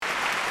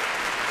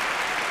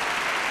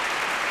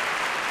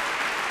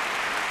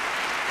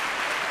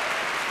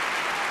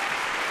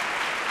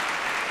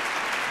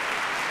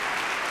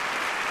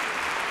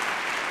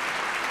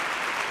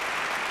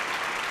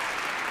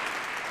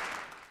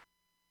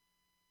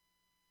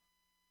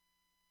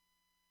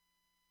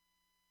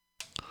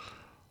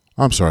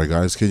I'm sorry,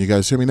 guys. Can you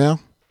guys hear me now?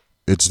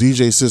 It's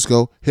DJ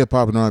Cisco, Hip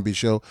Hop and R&B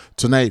Show.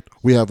 Tonight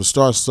we have a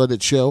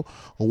star-studded show.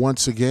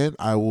 Once again,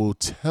 I will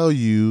tell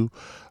you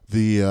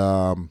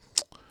the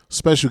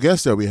special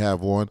guest that we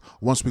have on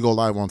once we go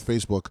live on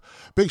Facebook.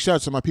 Big shout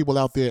out to my people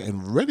out there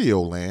in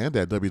Radio Land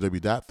at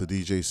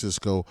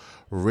www.thedjcisco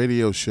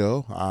Radio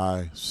Show.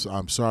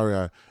 I'm sorry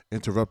I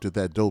interrupted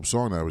that dope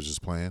song I was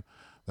just playing.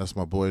 That's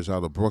my boys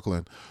out of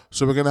Brooklyn.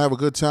 So we're gonna have a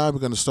good time. We're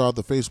gonna start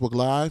the Facebook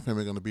Live, and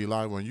we're gonna be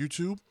live on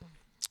YouTube.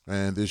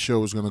 And this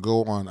show is gonna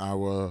go on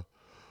our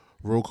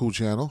Roku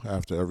channel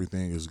after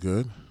everything is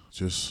good.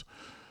 Just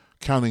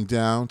counting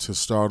down to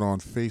start on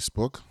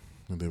Facebook,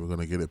 and then we're going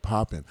to get it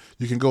popping.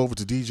 You can go over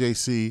to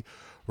DJC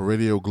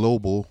Radio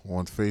Global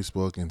on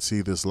Facebook and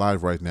see this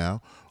live right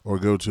now, or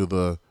go to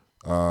the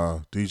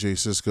DJ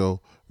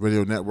Cisco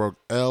Radio Network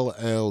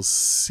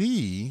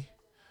LLC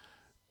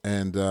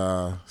and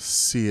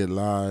see it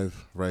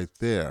live right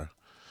there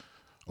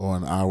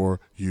on our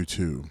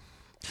YouTube.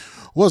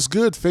 What's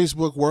good,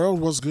 Facebook world?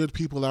 What's good,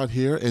 people out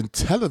here in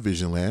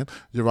television land?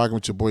 You're rocking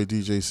with your boy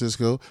DJ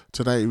Cisco.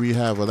 Tonight we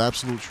have an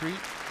absolute treat.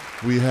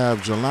 We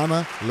have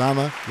Jelana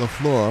Lana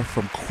LaFleur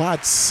from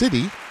Quad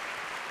City.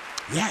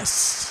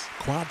 Yes,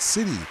 Quad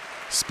City.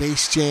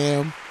 Space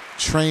Jam,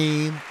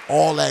 Train,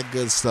 all that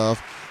good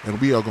stuff.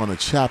 And we are going to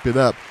chop it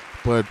up.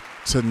 But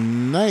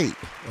tonight,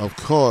 of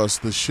course,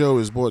 the show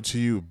is brought to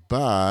you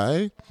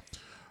by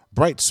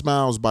Bright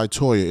Smiles by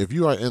Toya. If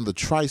you are in the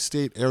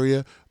tri-state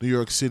area, New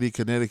York City,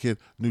 Connecticut,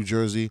 New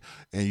Jersey,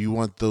 and you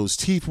want those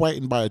teeth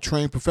whitened by a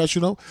trained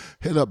professional,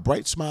 hit up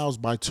Bright Smiles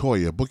by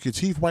Toya. Book your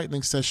teeth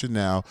whitening session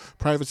now,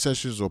 private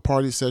sessions or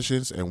party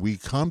sessions, and we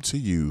come to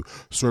you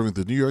serving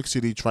the New York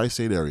City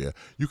tri-state area.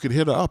 You can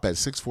hit her up at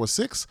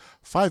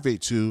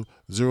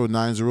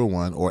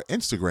 646-582-0901 or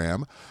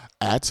Instagram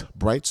at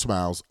Bright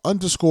Smiles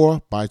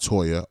 _by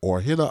Toya,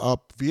 or hit her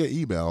up via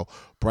email,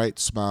 Bright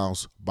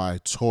Smiles by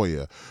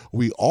Toya.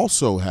 We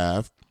also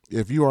have,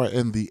 if you are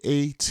in the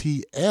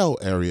ATL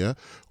area,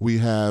 we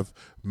have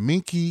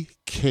Minky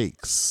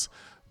Cakes.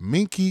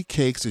 Minky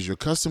Cakes is your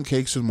custom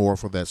cakes and more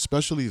for that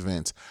special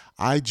event.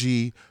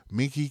 IG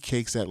Minky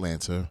Cakes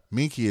Atlanta.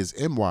 Minky is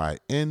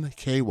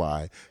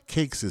MYNKY.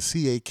 Cakes is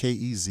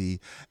CAKEZ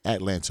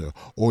Atlanta.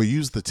 Or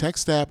use the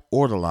text app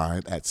order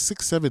line at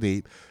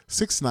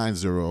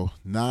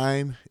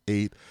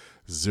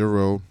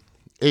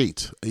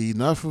 678-690-9808.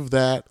 Enough of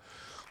that.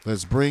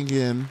 Let's bring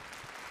in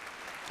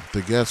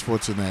the guest for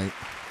tonight.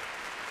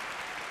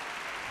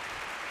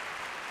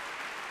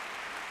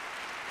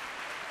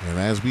 And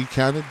as we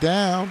count it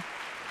down,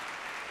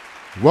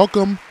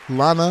 welcome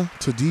Lana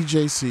to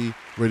DJC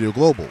Radio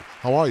Global.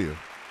 How are you?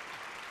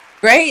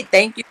 Great.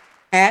 Thank you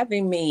for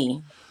having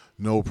me.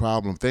 No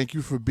problem. Thank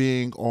you for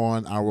being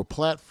on our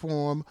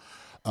platform.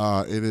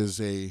 It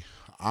is a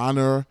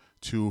honor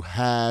to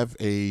have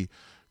a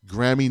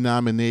Grammy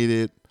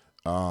nominated,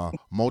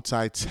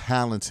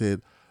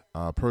 multi-talented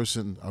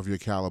person of your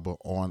caliber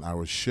on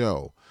our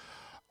show.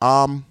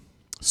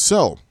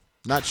 So,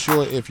 not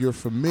sure if you're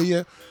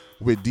familiar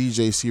with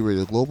DJC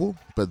Radio Global,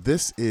 but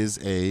this is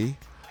a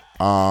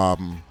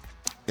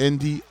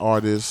indie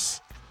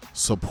artist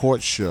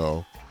support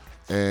show,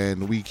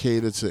 and we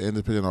cater to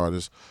independent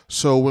artists.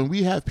 So when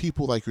we have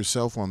people like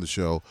yourself on the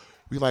show,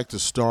 we like to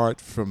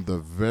start from the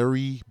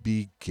very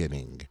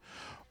beginning.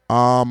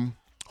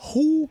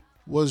 Who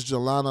was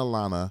Jelana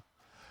Lana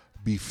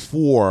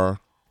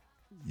before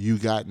you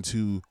got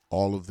into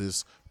all of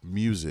this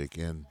music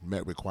and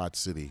met with Quad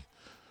City?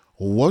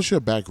 What's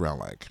your background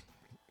like?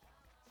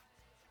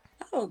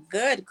 Oh,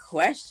 good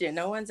question.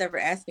 No one's ever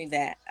asked me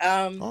that.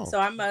 Oh, So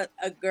I'm a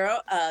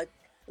girl, a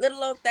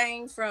little old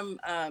thing from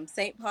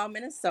St. Paul,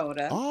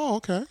 Minnesota. oh,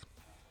 okay,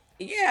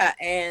 Yeah,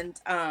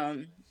 and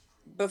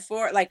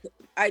before, like,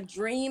 I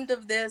dreamed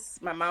of this.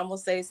 My mom will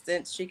say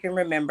since she can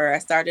remember. I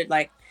started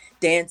like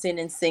dancing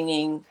and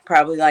singing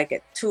probably like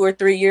at 2 or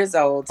 3 years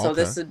old. So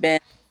okay. this has been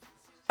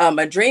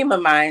a dream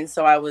of mine.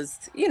 So I was,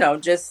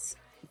 just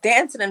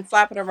dancing and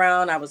flapping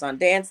around. I was on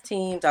dance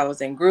teams, I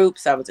was in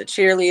groups, I was a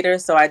cheerleader.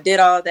 So I did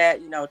all that,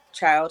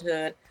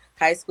 childhood,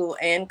 high school,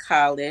 and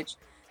college.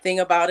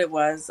 Thing about it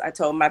was I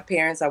told my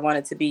parents I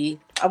want to be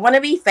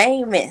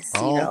famous.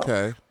 Oh,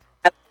 okay.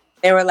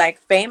 They were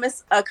like,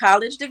 famous, a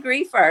college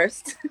degree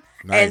first,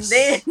 and Nice.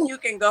 then you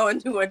can go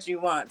and do what you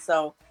want.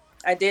 So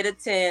I did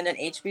attend an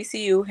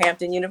HBCU,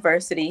 Hampton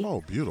University.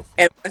 Oh, beautiful.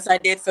 And once I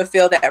did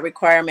fulfill that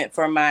requirement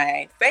for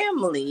my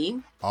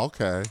family,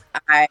 Okay.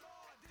 I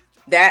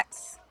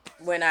that's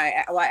when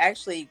I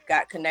actually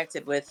got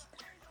connected with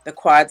the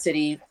Quad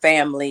City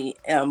family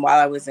while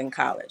I was in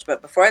college.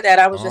 But before that,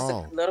 I was just a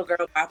Oh, little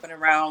girl bopping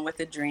around with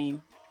a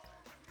dream.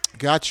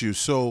 got you.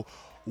 So,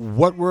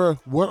 what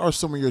are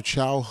some of your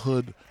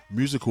childhood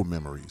musical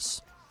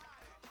memories?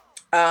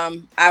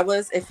 I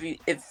was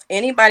if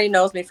anybody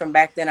knows me from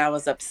back then, I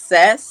was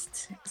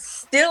obsessed,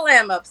 still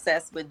am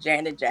obsessed with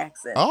Janet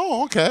Jackson.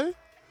 Oh, okay.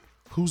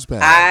 Who's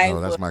bad? I No,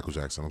 was that's Michael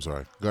Jackson. I'm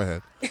sorry. Go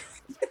ahead.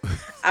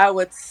 I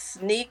would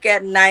sneak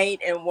at night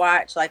and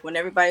watch, like when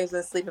everybody was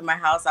asleep in my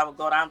house, I would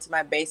go down to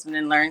my basement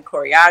and learn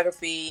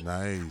choreography.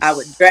 I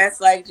would Nice. dress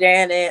like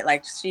Janet.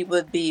 Like she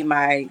would be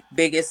my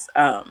biggest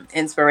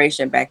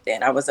inspiration back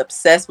then. I was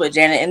obsessed with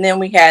Janet. And then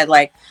we had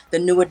like the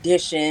new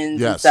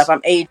editions and stuff. Yes.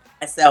 I'm aging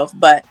myself,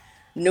 but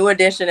new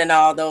edition and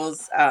all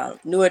those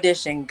new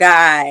edition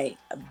guy,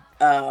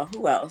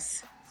 who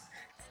else?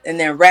 And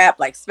then rap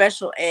like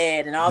special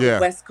ed and all the Yeah.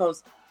 West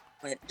Coast.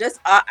 Just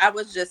I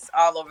was just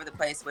all over the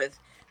place with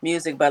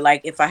music. But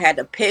like if I had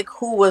to pick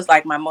who was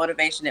like my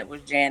motivation, it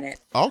was Janet.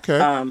 Okay.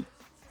 Um,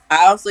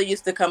 I also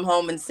used to come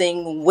home and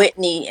sing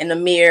Whitney in the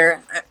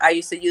mirror. I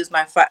used to use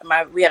my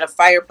we had a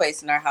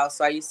fireplace in our house,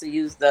 so I used to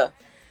use the,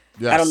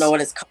 I don't know Yes.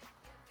 what it's called,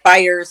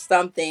 fire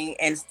something,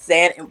 and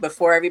stand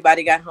before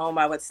everybody got home.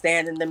 I would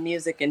stand in the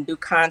music and do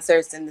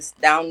concerts and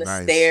down the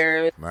Nice.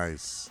 stairs.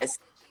 Nice.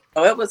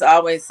 So it was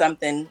always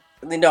something,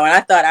 you know. And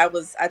I thought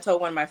I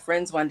told one of my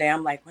friends one day,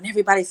 I'm like, when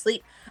everybody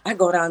sleep, I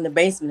go down the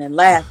basement and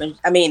laugh, and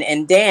I mean,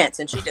 and dance.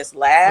 And she just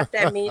laughed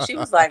at me. She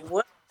was like,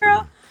 "What,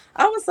 girl?"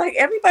 I was like,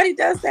 "Everybody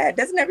does that.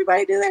 Doesn't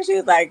everybody do that?" She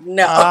was like,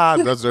 "No,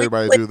 Does we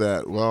everybody sleep." do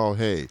that? Well,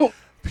 hey,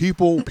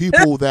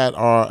 people that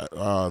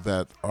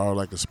are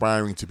like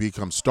aspiring to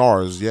become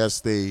stars, yes,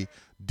 they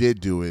did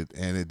do it,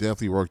 and it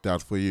definitely worked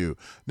out for you.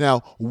 Now,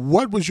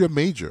 what was your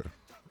major?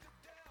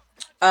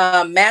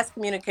 Mass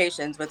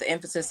communications with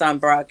emphasis on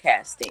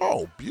broadcasting.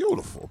 Oh,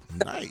 beautiful,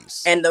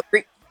 nice. And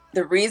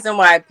the reason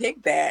why I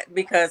picked that,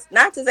 because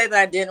not to say that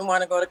I didn't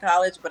want to go to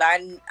college, but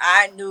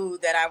I knew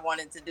that I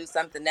wanted to do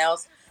something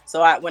else.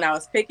 So when I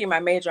was picking my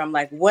major, I'm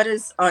like, what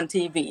is on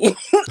TV?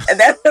 And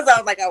that's because I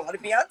was like, I want to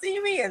be on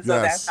TV, and so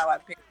that's Yes. how I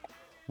picked.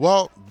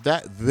 Well,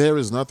 that there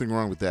is nothing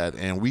wrong with that,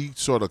 and we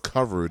sort of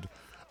covered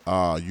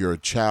your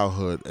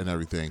childhood and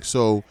everything.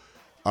 So,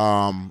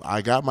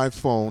 I got my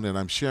phone and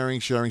I'm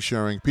sharing.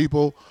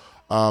 People,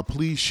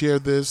 please share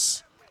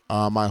this.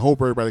 I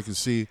hope everybody can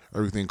see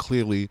everything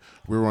clearly.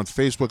 We're on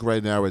Facebook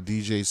right now at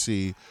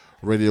DJC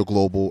Radio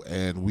Global,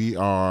 and we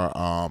are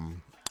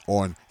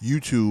on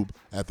YouTube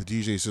at the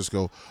DJ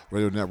Cisco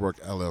Radio Network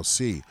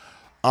LLC.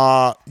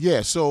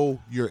 Yeah, so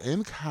you're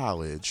in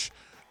college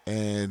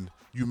and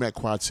you met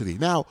Quad City.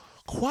 Now,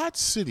 Quad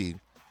City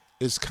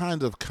is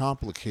kind of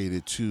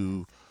complicated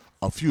to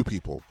a few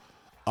people.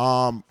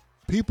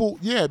 People,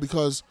 yeah,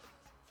 because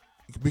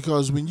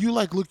when you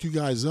like look you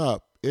guys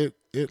up, it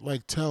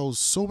like tells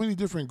so many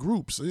different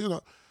groups. You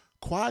know,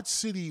 Quad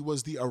City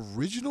was the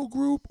original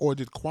group, or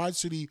did Quad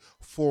City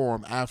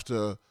form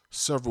after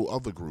several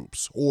other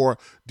groups, or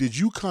did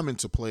you come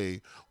into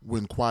play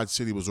when Quad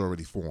City was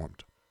already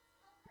formed?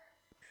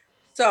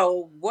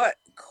 So what?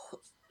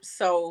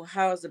 So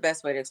how is the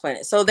best way to explain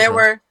it? So there Okay.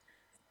 were,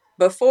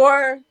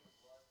 before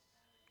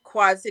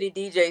Quad City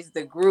DJs,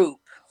 the group,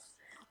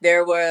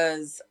 there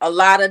was a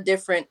lot of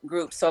different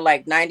groups. So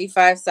like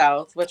 95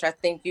 South, which I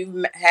think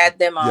you've had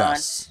them on.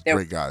 Yes, There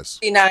were great guys.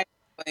 59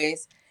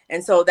 Boys.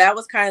 And so that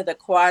was kind of the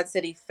Quad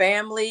City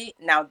family.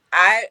 Now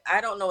I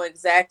don't know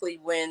exactly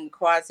when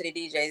Quad City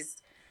DJs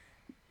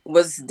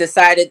was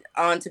decided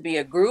on to be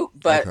a group,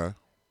 but Okay.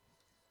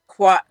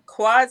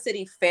 Quad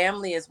City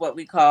family is what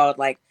we called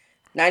like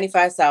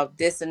 95 South,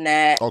 this and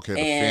that, Okay, the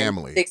and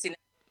family. 69,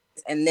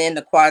 and then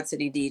the Quad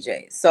City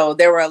DJs. So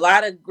there were a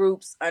lot of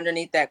groups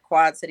underneath that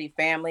Quad City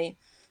family,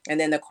 and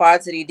then the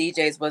Quad City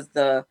DJs was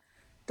the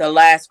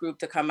last group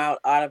to come out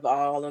of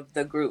all of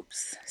the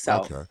groups. So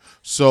Okay.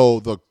 So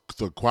the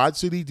Quad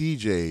City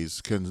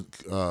DJs can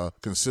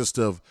consist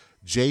of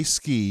Jay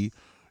Ski,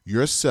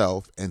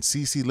 yourself, and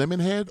CC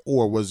Lemonhead,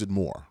 or was it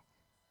more?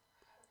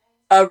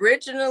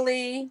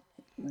 originally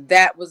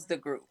that was the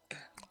group.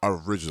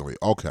 Originally.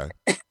 Okay.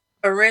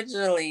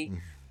 Originally,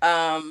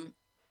 um,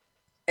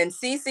 and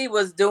Cece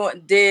was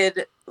doing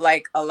did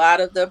like a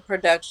lot of the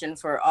production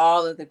for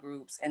all of the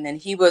groups, and then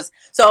he was,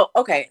 so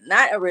okay,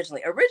 not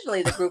originally.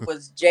 Originally, the group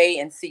was Jay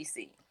and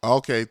Cece.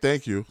 Okay,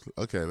 thank you.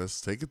 Okay, let's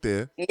take it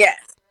there. Yes,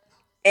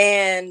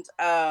 and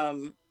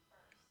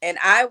and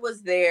I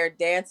was there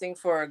dancing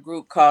for a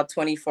group called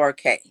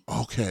 24K.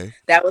 Okay.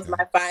 That was Okay.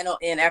 my final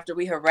in. After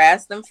we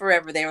harassed them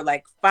forever, they were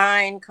like,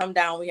 "Fine, come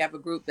down. We have a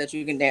group that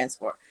you can dance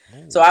for."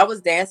 So Oh. I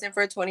was dancing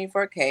for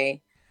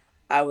 24K.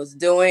 I was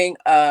doing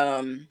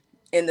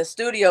in the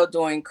studio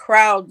doing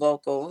crowd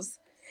vocals.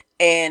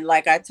 And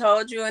like I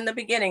told you in the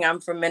beginning, I'm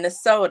from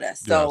Minnesota.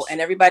 So, Yes.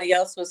 and everybody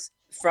else was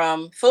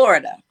from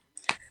Florida.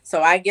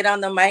 So I get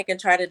on the mic and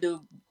try to do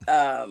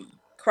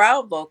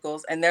crowd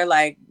vocals, and they're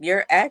like,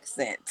 "Your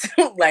accent,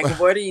 like,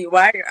 what are you?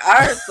 Why are your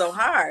R's so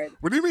hard?"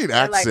 What do you mean And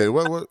they're like, accent?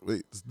 What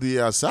wait,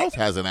 the South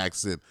has an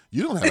accent.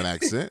 You don't have an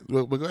accent.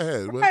 Well, go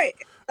ahead. What? right.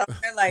 So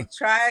they're like,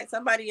 "Try it.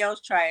 Somebody else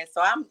try it." So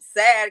I'm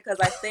sad because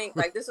I think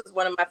like this was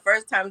one of my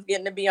first times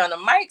getting to be on the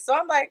mic. So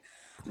I'm like,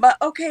 "But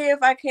okay,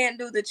 if I can't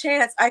do the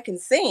chants, I can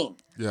sing."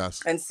 Yes.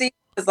 And C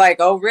was like,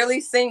 "Oh,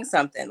 really? Sing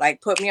something.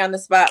 Like put me on the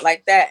spot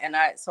like that." And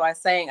I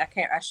sang,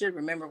 I should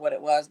remember what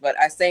it was, but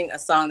I sang a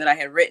song that I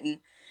had written.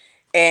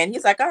 And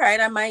he's like, "All right,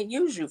 I might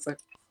use you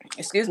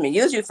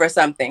for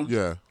something."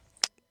 Yeah.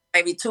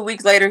 Maybe 2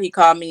 weeks later, he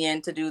called me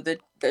in to do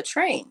the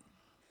train.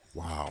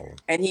 Wow.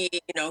 And he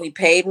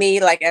paid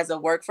me like as a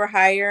work for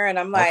hire, and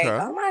I'm like, Okay.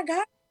 oh my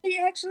god,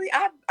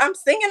 I'm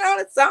singing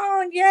on a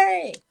song,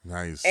 yay!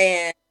 Nice.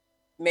 And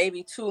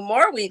maybe 2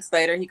 more weeks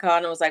later, he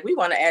called and was like, we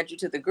want to add you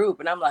to the group,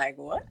 and I'm like,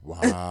 what?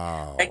 Like,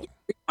 Wow.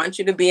 we want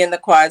you to be in the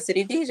Quad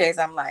City DJs.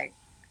 I'm like,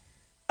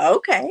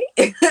 okay,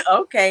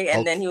 okay.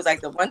 And then Okay. he was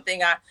like, the one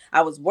thing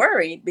I was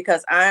worried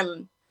because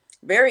I'm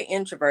very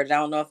introverted. I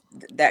don't know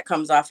if that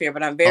comes off here,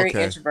 but I'm very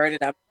Okay.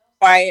 introverted. I'm a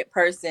quiet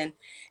person.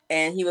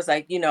 And he was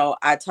like,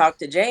 I talked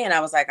to Jay and I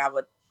was like, I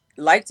would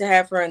like to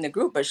have her in the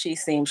group, but she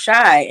seemed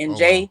shy. And Oh wow.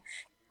 Jay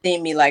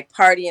seen me like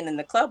partying in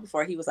the club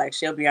before. He was like,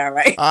 she'll be all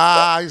right.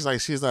 He's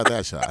like, she's not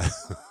that shy.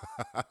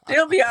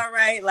 She'll be all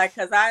right. Like,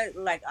 cause I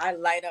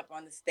light up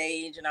on the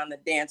stage and on the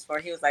dance floor.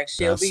 He was like,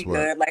 she'll That's be what.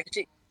 good.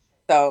 Like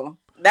so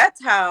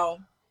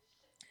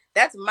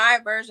that's my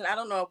version. I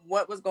don't know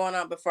what was going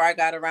on before I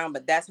got around,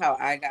 but that's how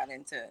I got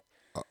into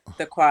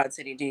the Quad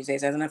City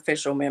DJs as an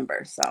official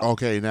member. So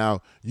Okay,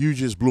 now you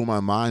just blew my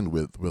mind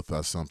with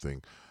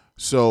something.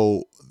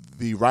 So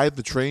the Ride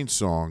the Train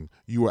song,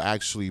 you were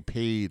actually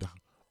paid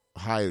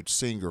hired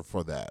singer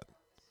for that.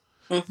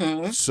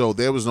 hmm So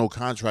there was no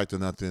contract or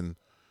nothing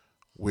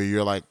where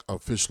you're like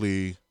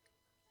officially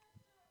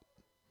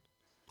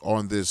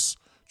on this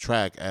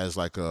track as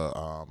like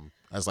a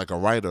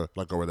writer,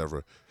 like or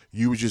whatever.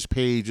 You were just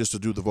paid just to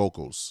do the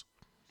vocals.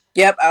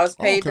 yep, I was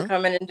Oh, paid to okay.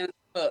 come in and do the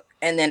book.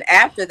 And then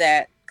after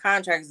that,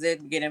 contracts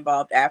did get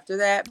involved after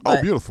that. Oh,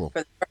 But beautiful.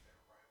 for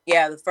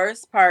yeah, the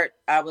first part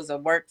I was a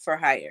work for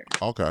hire.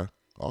 Okay.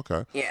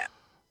 Okay. Yeah.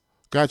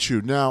 Got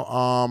you. Now,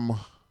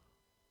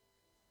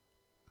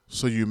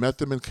 so you met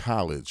them in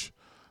college.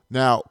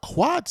 Now,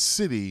 Quad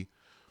City,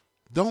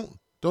 don't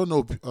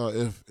know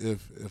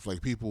if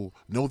like people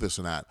know this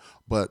or not,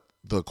 but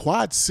the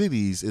Quad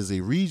Cities is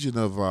a region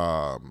of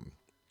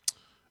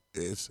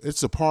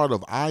it's a part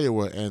of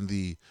Iowa and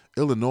the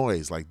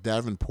Illinois, like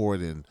Davenport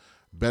and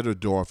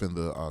Betterdorf in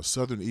the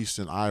southern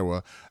eastern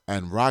Iowa,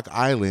 and Rock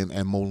Island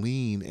and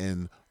Moline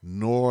in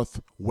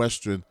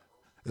northwestern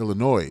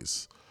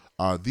Illinois.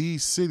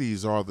 These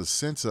cities are the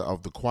center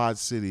of the Quad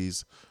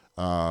Cities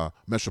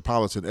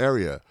metropolitan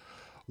area.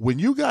 When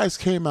you guys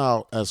came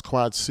out as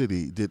Quad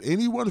City, did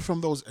anyone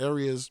from those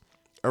areas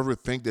ever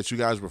think that you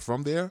guys were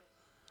from there?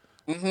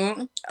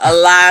 A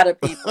lot of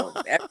people.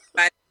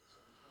 Everybody,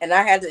 and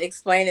I had to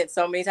explain it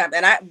so many times.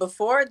 And I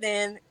before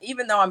then,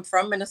 even though I'm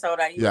from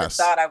Minnesota, you would have Yes.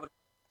 thought I would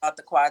have about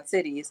the Quad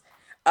Cities.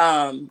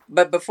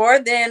 But before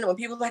then, when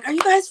people were like, "Are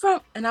you guys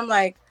from?" and I'm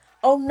like,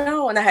 "Oh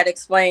no," and I had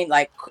explained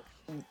like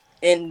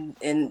in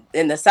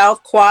the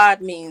South,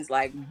 Quad means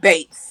like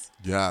base,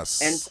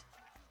 and Yes.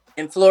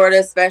 in Florida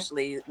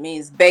especially it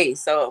means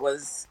base. So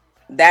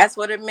that's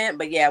what it meant.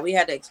 But yeah, we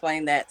had to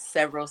explain that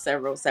several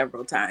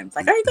times.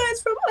 Like, "Are you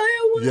guys from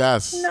Iowa?"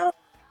 Yes. No,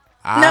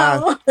 I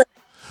no.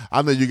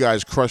 I know you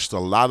guys crushed a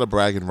lot of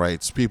bragging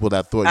rights. People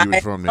that thought you was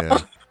I from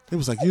there. It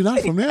was like you're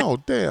not from there. Oh,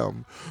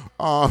 damn.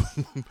 Um,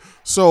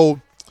 so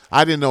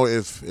I didn't know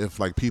if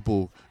like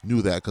people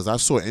knew that because I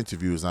saw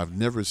interviews and I've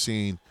never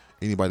seen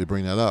anybody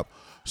bring that up.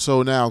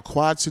 So now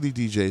Quad City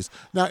DJs.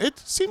 Now it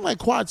seemed like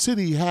Quad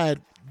City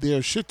had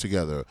their shit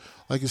together.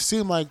 Like it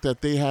seemed like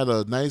that they had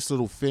a nice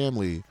little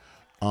family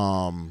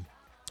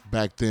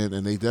back then,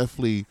 and they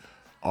definitely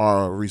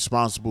are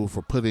responsible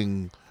for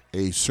putting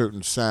a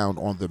certain sound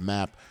on the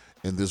map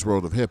in this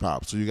world of hip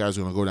hop. So you guys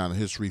are gonna go down in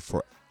history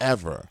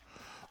forever.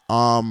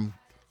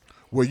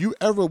 Were you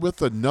ever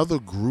with another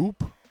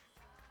group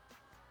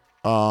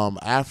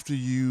after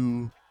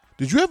you?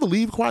 Did you ever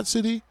leave Quad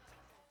City?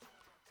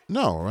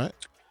 No, right?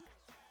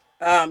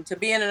 To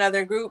be in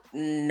another group,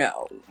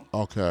 no.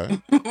 Okay.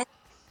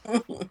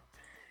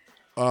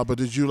 But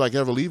did you like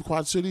ever leave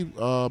Quad City?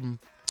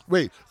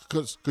 Wait,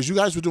 because you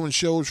guys were doing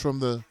shows from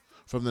the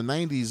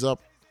 '90s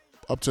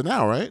up to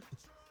now, right?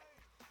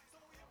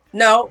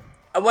 No.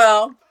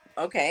 Well,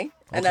 okay.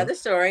 Okay. Another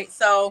story.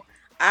 So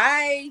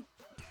I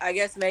I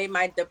guess made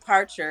my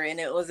departure and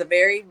it was a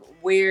very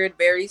weird,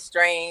 very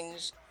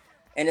strange,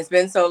 and it's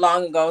been so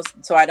long ago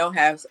so I don't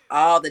have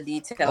all the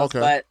details, Okay.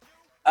 but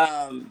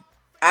um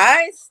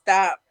I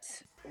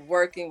stopped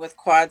working with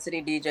Quad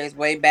City DJs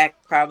way back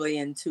probably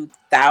in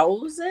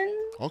 2000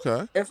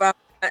 Okay. if I'm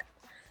not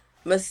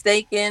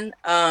mistaken.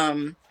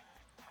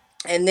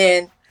 And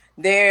then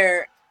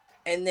there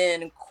and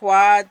then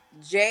Quad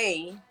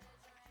J,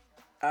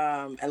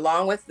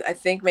 along with I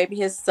think maybe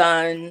his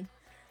son,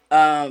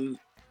 um,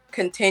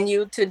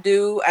 continued to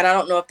do. And I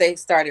don't know if they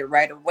started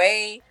right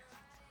away,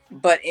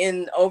 but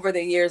in over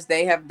the years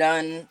they have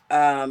done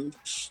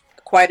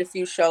quite a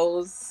few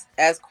shows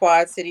as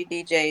Quad City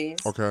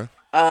DJs. Okay.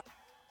 Um,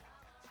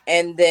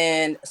 and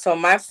then so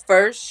my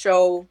first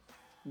show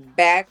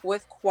back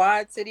with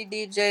Quad City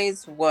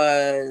DJs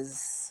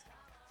was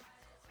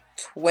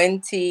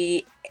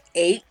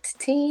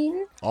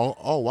 2018.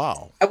 Oh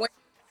wow. I went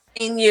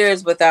 10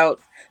 years without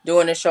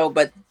doing a show,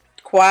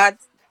 quad,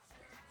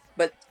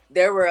 but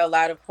there were a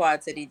lot of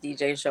Quad City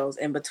DJ shows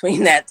in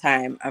between that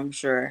time, I'm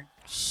sure.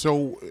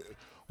 So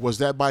was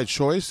that by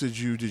choice? Did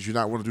you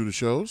not want to do the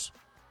shows?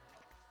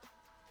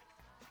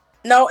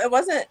 No, it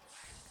wasn't.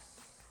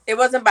 It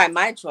wasn't by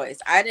my choice.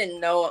 I didn't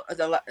know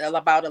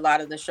about a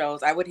lot of the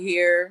shows. I would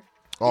hear,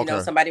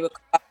 Okay. somebody would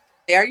call,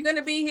 say, "Are you going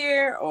to be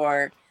here?"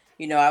 Or,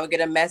 I would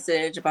get a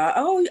message about,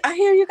 "Oh, I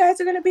hear you guys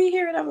are going to be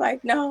here," and I'm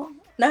like, "No,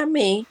 not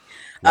me."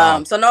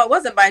 Wow. So no, it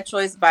wasn't by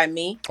choice by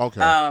me.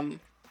 Okay.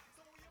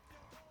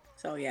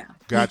 So yeah.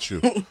 Got you.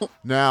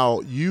 Now,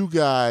 you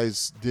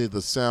guys did the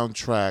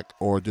soundtrack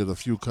or did a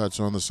few cuts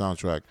on the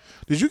soundtrack.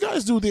 Did you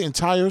guys do the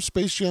entire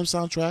Space Jam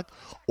soundtrack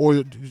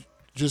or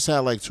just had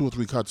like 2 or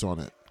 3 cuts on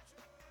it?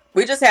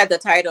 We just had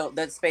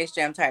the Space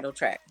Jam title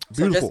track.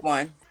 So just Beautiful.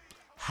 one.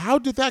 How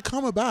did that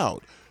come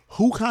about?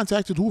 Who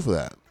contacted who for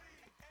that?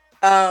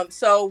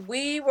 So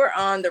we were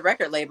on the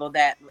record label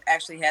that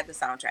actually had the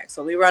soundtrack.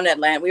 So we were on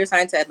Atlantic. We were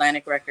signed to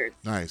Atlantic Records.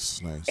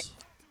 Nice, nice.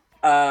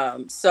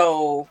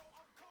 So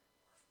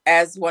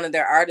as one of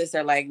their artists,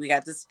 they're like, "We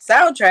got this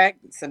soundtrack.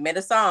 Submit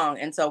a song."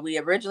 And so we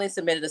originally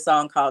submitted a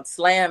song called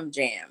Slam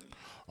Jam,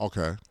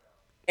 Okay.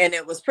 and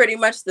it was pretty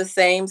much the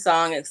same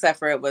song except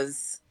for it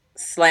was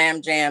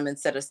Slam Jam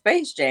instead of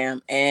Space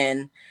Jam.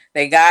 And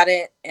they got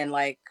it, and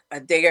like a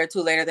day or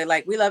two later, they're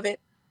like, "We love it.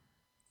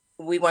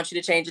 We want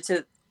you to change it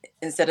to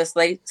instead of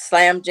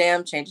Slam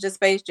Jam, change it to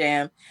Space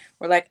Jam."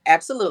 We're like,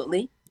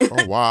 "Absolutely."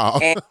 Oh, wow.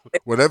 And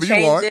Whatever you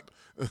changed want.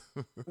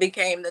 it,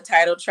 became the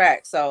title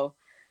track. So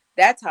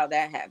that's how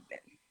that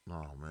happened.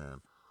 Oh,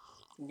 man.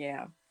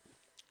 Yeah.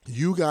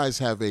 You guys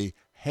have a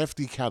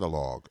hefty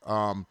catalog.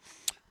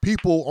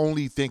 People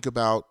only think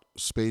about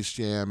Space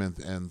Jam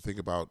and think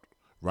about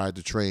Ride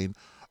the Train.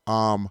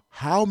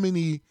 How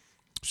many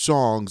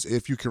songs,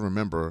 if you can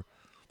remember,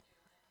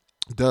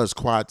 does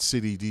Quad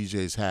City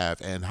DJs have,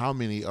 and how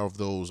many of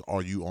those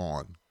are you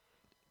on?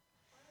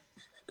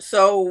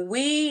 So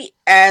we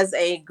as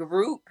a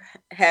group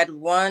had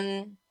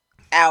one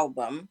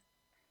album,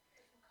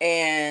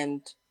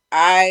 and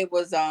I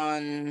was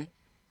on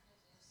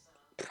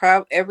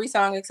every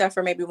song except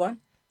for maybe one.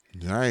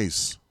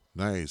 Nice,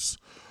 nice.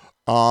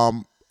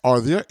 Are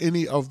there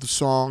any of the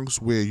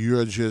songs where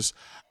you're just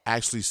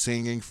actually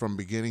singing from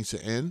beginning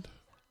to end?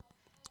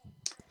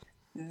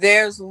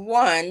 There's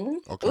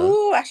one. Okay.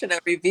 Ooh, I should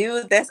have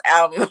reviewed this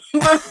album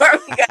before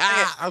we got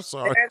here. I'm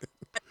sorry. There's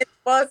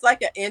well, it's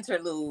like an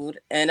interlude,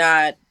 and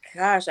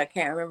gosh, I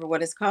can't remember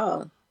what it's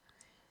called.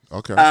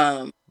 Okay.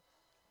 Um,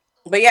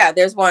 but yeah,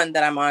 there's one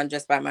that I'm on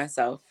just by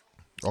myself,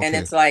 and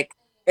Okay.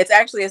 it's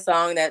actually a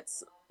song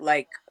that's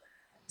like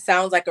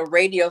sounds like a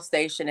radio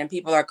station, and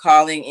people are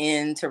calling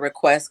in to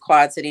request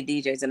Quad City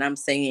DJs, and I'm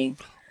singing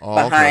Oh,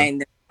 okay.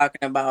 behind them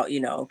talking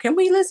about, can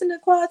we listen to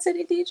Quad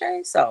City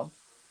DJs? So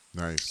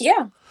Nice.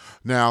 yeah.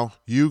 Now,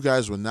 you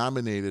guys were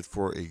nominated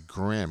for a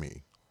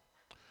Grammy,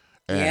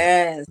 and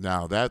Yes.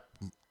 now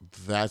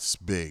that's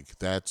big.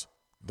 That's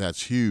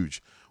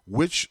huge.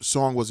 Which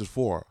song was it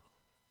for?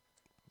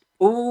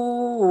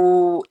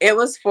 Ooh, it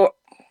was for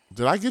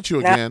Did I get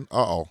you now. again? Uh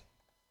oh.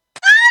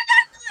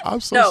 I'm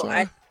so No,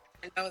 sorry.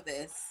 I know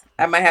this.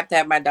 I might have to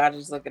have my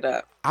daughters look it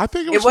up. I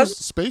think it It was for wasn't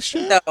Space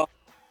Jam. though.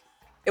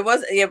 It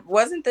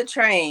wasn't the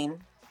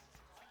train.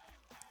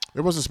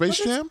 It was a Space Was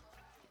it? Jam.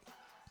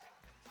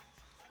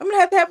 I'm gonna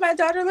have to have my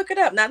daughter look it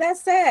up. Now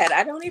that's sad.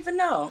 I don't even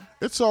know.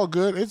 It's all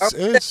good. Or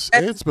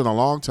It's been a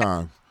long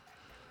time.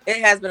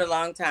 it has been a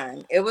long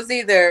time. It was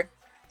either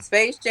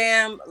Space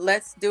Jam,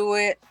 Let's Do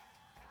It.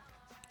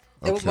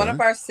 It was one Okay.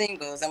 of our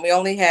singles, and we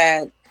only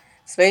had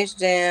Space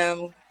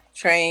Jam,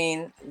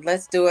 Train,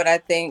 Let's Do It, I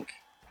think,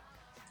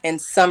 and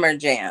Summer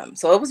Jam.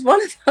 So it was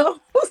one of those.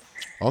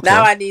 Now Okay.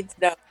 I need to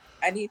know.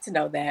 I need to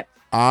know that.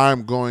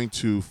 I'm going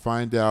to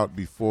find out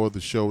before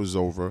the show is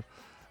over,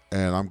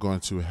 and I'm going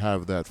to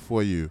have that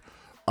for you.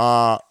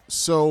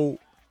 So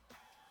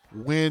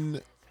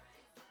when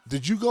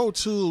did you go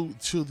to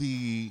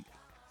the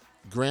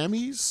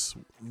Grammys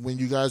when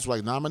you guys were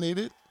like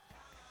nominated?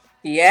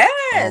 Oh my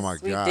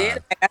Yes, we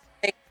did.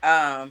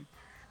 god!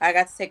 I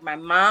got to take my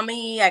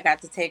mommy. I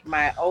got to take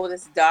my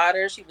oldest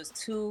daughter. She was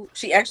 2.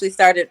 She actually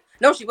started.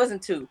 No, she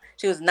wasn't 2.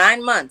 She was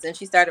 9 months, and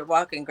she started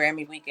walking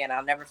Grammy weekend.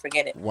 I'll never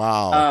forget it.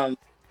 Wow. Um,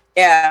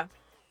 yeah,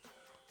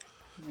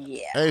 yeah.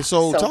 Hey,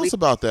 so So tell we us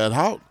about that.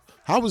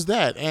 How was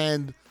that?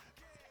 And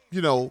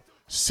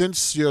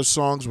since your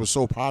songs were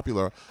so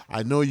popular,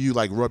 I know you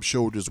like rub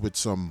shoulders with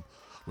some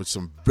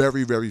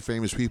very very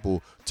famous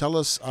people. Tell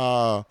us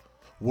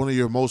one of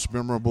your most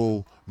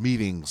memorable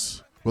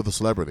meetings with a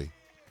celebrity.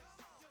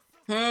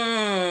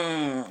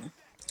 hmm.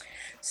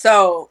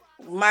 So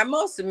my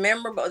most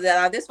memorable.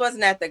 This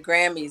wasn't at the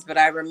Grammys, but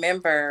I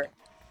remember.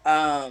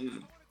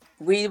 Um,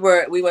 we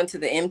went to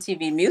the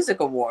MTV Music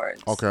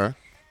Awards. Okay.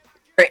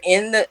 We're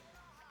in the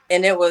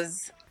and it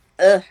was.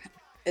 Ugh,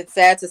 it's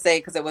sad to say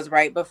because it was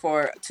right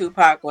before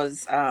Tupac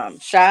was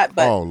shot,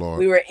 but Oh Lord.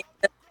 we were in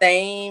the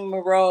same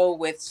row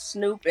with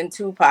Snoop and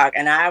Tupac,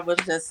 and I was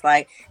just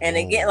like, and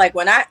again, Whoa. like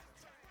when I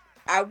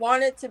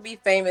wanted to be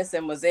famous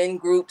and was in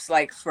groups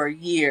like for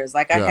years.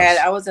 Like Yes.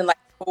 I was in like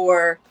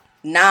 4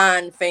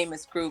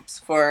 non-famous groups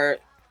for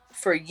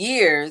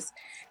years.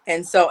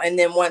 And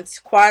then once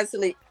Quad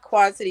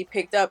City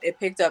picked up, it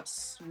picked up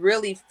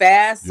really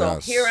fast. So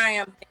here Yes. I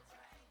am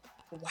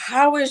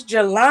how is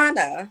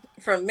Jelana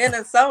from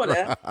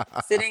Minnesota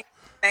sitting in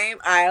the same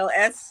aisle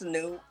as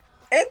Snoop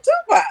and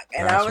Tupac?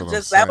 And I That's was what I'm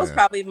just, that was saying.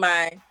 probably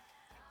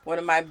one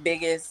of my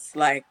biggest,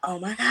 like, oh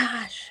my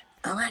gosh,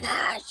 they're right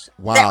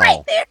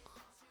Wow. there.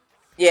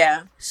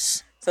 Yeah.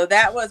 S- So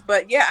that was,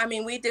 but yeah, I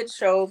mean, we did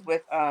shows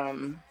with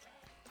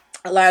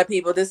a lot of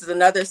people. This is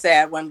another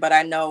sad one, but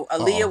I know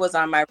Aaliyah Uh-oh. was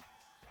on my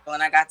radio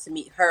and I got to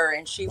meet her,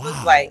 and she was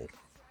Wow. like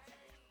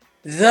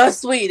the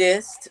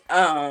sweetest,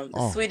 the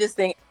Oh. sweetest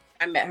thing.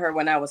 I met her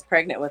when I was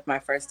pregnant with my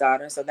first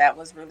daughter, so that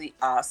was really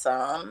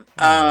awesome.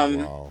 Oh,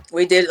 wow.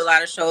 We did a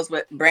lot of shows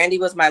with Brandy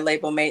was my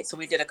label mate, so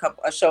we did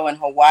a show in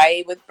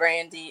Hawaii with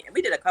Brandy, and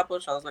we did a couple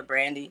of shows with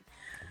Brandy.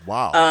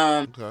 Wow.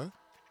 Um, Okay.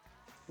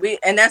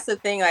 and that's the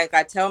thing. Like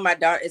I tell my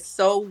daughter, it's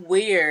so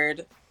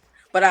weird.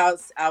 But I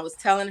was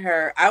telling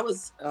her I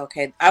was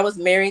okay. I was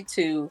married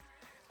to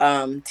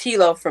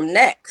Tilo from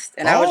Next,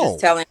 and I was just Oh.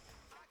 telling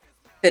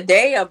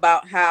today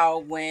about how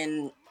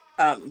when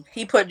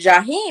he put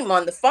Jaheim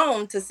on the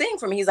phone to sing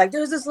for me, he's like,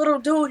 "There's this little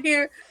dude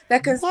here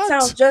that can What?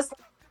 sound just like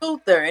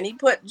Luther," and he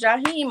put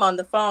Jaheim on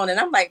the phone, and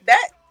I'm like,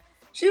 "That."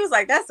 She was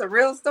like, "That's a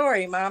real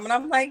story, Mom," and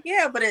I'm like,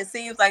 "Yeah, but it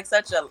seems like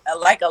such a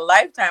like a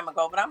lifetime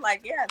ago." But I'm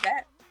like, "Yeah,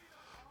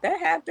 that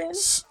happened."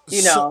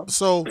 You So, know,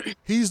 so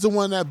he's the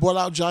one that brought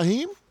out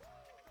Jaheim?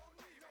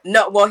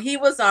 No, well,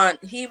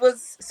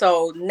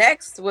 so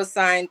Next was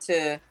signed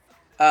to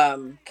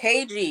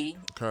KG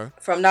Okay.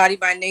 from Naughty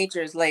by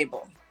Nature's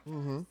label.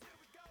 Mm-hmm.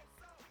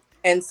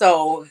 And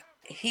so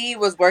he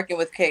was working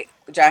with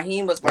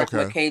Jaheim was working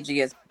with Okay.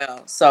 KG as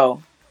well.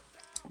 So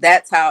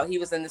that's how he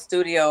was in the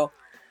studio.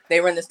 They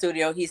were in the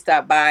studio. He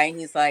stopped by and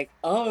he's like,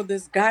 "Oh,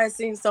 this guy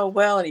sings so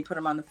well," and he put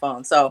him on the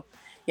phone. So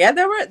yeah,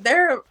 there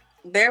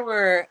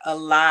were a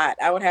lot.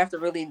 I would have to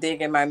really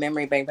dig in my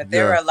memory bank, but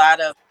there were Yeah. a lot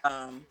of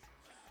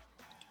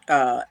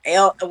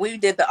we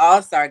did the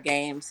all-star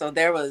game, so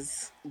there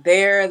was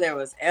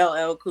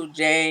LL Cool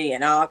J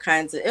and all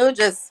kinds of, it was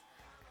just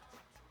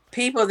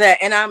people that,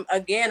 and I'm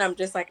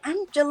just like,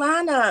 I'm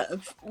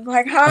Jelana,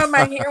 like, how am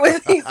I here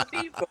with these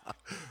people?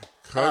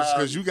 Cause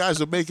um you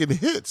guys are making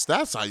hits.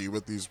 That's how you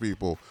with these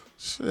people.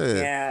 Shit.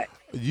 yeah,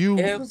 You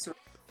it was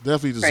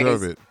definitely deserve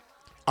crazy. it.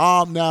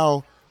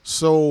 Now,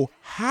 so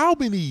how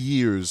many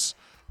years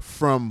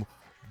from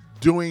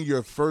doing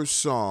your first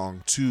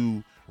song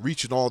to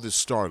reaching all this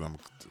stardom?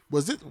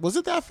 Was it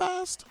that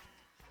fast?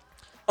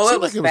 Oh, it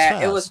Seemed like was it was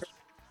fast. It was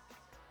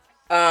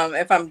fast.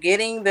 if I'm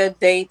getting the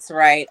dates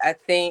right, I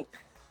think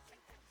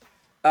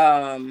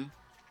um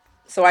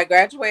so I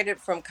graduated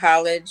from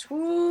college,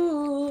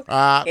 woo,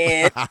 Uh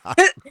in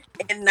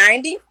in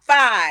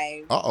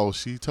 95. oh,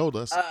 she told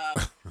us.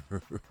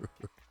 um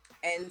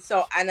and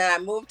then I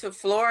moved to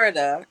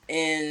Florida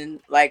in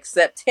like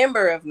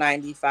September of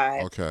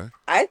 95. Okay.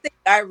 I think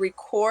I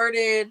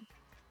recorded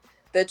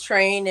the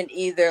train in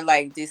either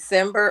like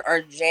December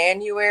or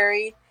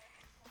January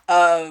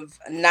of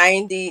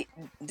 90,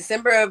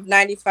 December of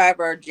 95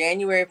 or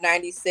January of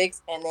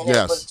 96, and then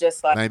it was Yes.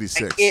 just like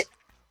 96.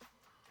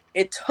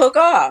 it took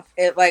off.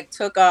 It like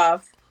took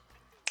off.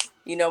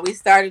 We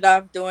started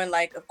off doing,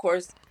 like, of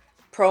course,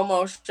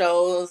 promo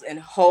shows and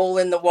hole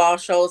in the wall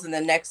shows, and the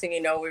next thing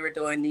you know, we were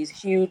doing these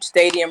huge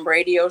stadium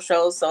radio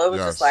shows. So it was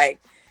just Yes. like,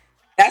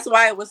 that's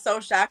why it was so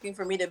shocking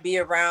for me to be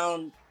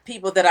around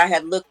people that I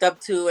had looked up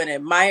to and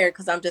admired,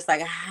 because I'm just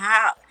like,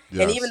 how?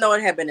 And even Yes. though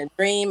it had been a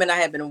dream and I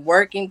had been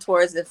working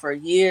towards it for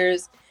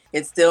years,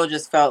 it still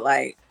just felt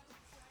like,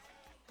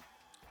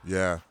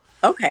 Yeah.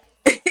 okay,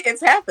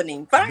 it's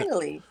happening Th-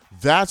 finally.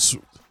 That's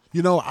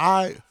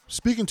I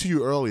speaking to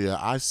you earlier,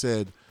 I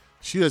said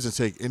she doesn't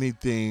take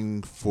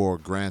anything for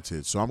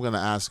granted. So I'm gonna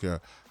ask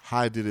her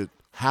how did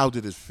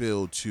it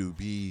feel to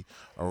be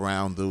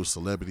around those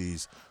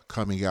celebrities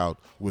coming out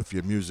with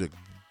your music?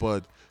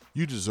 But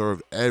you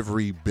deserve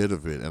every bit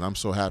of it, and I'm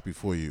so happy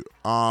for you.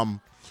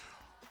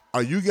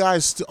 Are you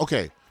guys still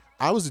okay?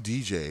 I was a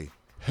DJ,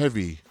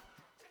 heavy,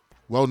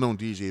 well-known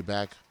DJ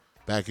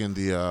back in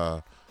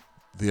the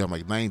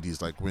like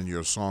 90s, like when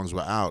your songs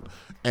were out.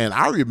 And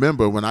I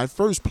remember when I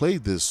first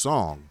played this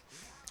song,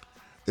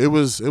 it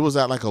was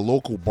at like a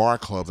local bar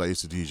club that I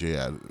used to DJ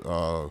at.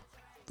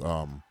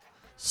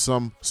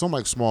 Some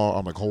like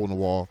small, like hole in the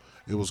wall.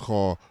 It was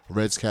called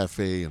Red's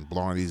Cafe and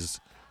Blarney's,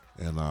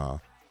 and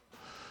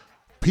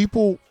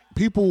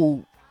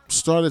people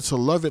started to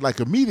love it like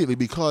immediately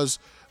because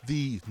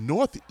the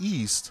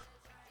Northeast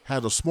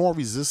had a small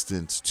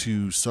resistance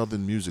to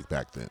Southern music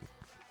back then.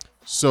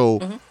 So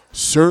Hmm.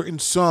 certain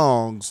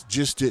songs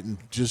just didn't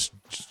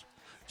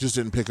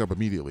pick up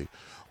immediately.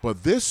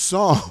 But this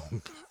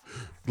song,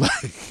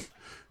 like,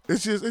 it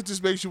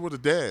just makes you want to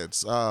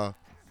dance,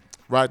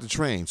 ride the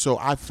train. So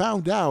I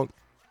found out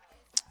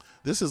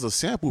this is a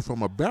sample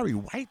from a Barry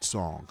White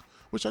song,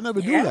 which I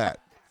never knew Yeah. that.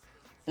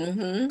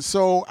 Hmm.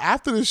 So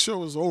after this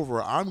show is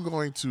over, I'm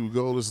going to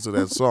go listen to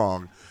that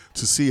song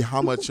to see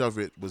how much of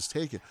it was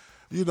taken.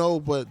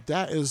 But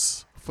that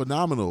is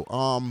phenomenal.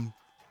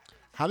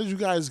 How did you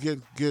guys get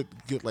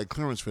like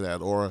clearance for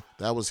that, or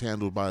that was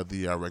handled by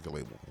the record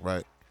label,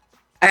 right?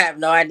 I have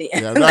no idea.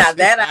 Yeah, Now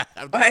that I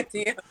I'm have no not.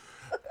 idea.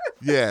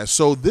 Yeah,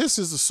 so this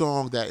is a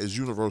song that is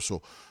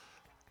universal.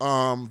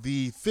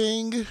 The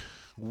thing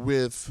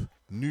with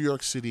New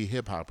York City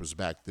hip hoppers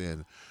back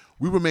then,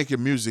 we were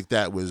making music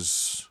that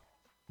was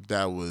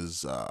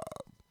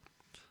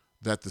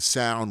that the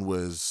sound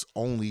was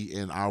only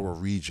in our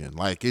region.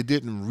 Like it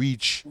didn't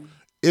reach,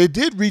 it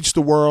did reach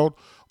the world,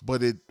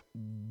 but it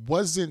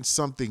wasn't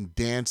something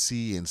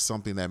dancey and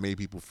something that made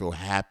people feel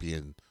happy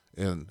and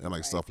like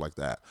Right. stuff like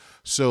that.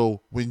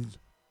 So when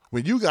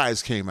you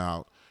guys came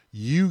out,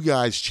 you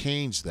guys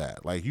changed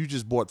that. Like you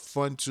just brought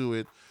fun to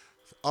it,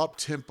 up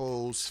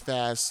tempos,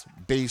 fast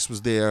bass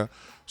was there.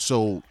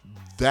 So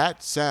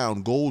that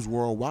sound goes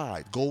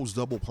worldwide, goes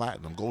double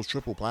platinum, goes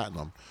triple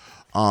platinum.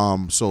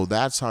 So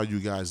that's how you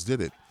guys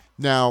did it.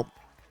 Now,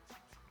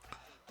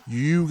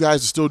 you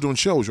guys are still doing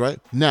shows, right?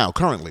 Now,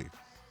 currently.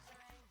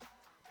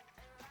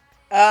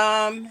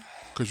 Um,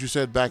 Because you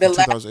said back the in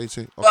last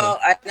 2018. Okay. well,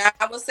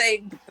 I would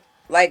say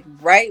like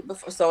right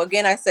before. So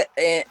again, I said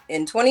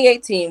in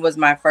 2018 was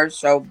my first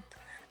show.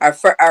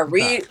 Our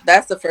Back.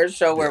 that's the first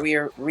show where Yeah. we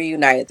were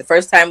reunited. The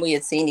first time we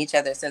had seen each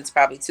other since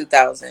probably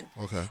 2000,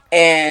 Okay.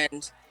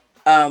 and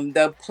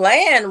the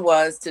plan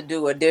was to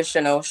do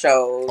additional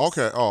shows,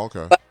 Okay. Oh,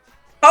 okay. but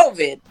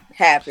COVID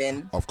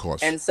happened, Of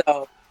course. and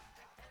so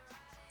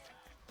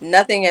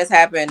nothing has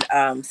happened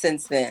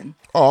since then.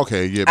 Oh,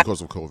 okay. Yeah, I,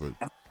 because of COVID.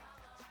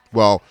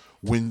 Well,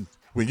 when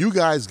you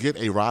guys get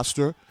a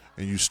roster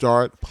and you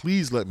start,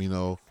 please let me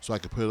know so I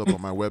can put it up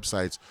on my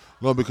websites.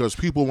 No, because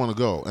people want to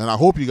go, and I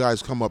hope you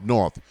guys come up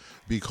north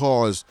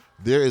because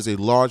there is a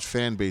large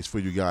fan base for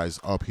you guys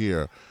up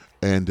here,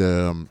 and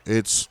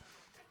it's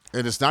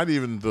not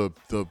even the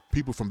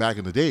people from back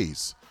in the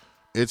days.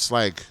 It's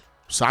like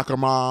soccer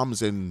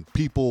moms and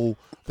people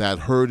that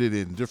heard it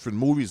in different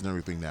movies and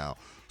everything now.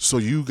 So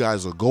you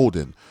guys are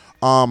golden.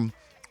 Um,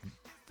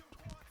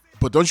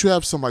 but don't you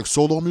have some like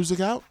solo music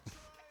out?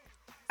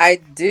 I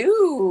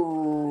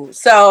do.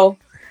 So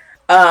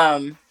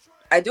Um,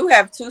 I do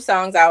have two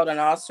songs out on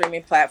all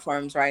streaming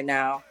platforms right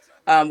now.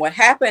 What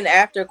happened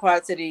after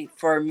Quad City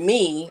for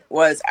me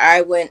was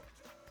I went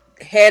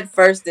head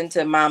first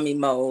into mommy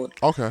mode.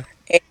 Okay.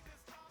 And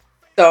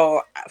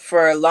so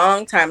for a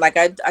long time, like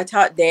I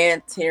taught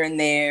dance here and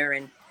there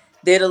and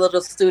did a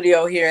little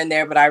studio here and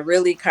there, but I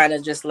really kind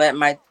of just let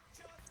my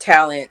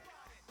talent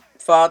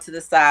fall to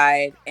the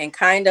side and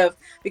kind of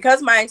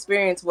because my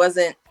experience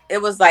wasn't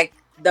it was like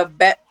the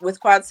bet with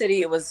Quad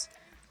City it was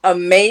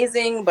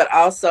amazing but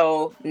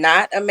also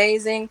not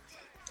amazing,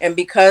 and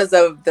because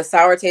of the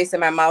sour taste in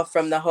my mouth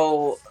from the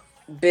whole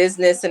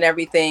business and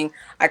everything,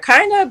 I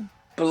kind of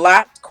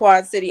blocked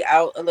Quad City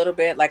out a little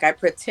bit. Like I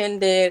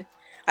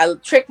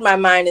tricked my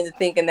mind into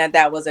thinking that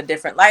that was a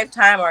different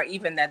lifetime or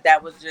even that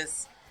that was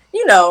just,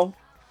 you know,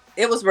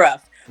 it was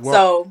rough. Well,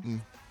 So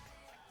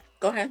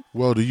go ahead.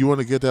 well, do you want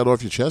to get that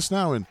off your chest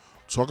now and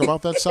talk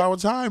about that sour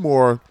time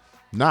or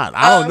not?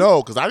 I don't um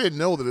know because I didn't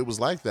know that it was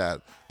like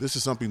that. This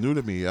is something new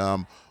to me.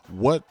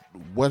 What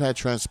what had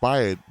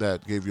transpired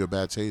that gave you a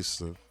bad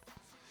taste?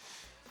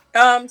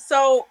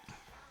 so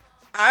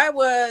I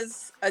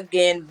was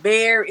again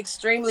very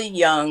extremely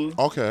young,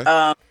 Okay.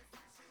 um,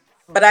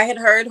 but I had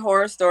heard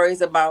horror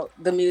stories about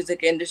the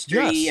music industry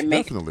Yes, and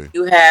making definitely.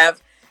 you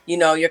have, you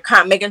know,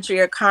 making sure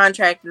your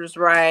contractor's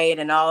right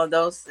and all of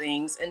those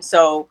things. And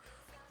so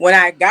when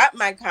I got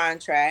my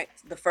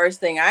contract, the first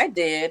thing I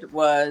did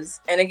was,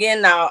 and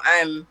again now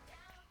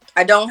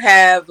I don't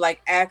have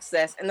like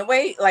access, and the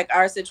way like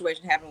our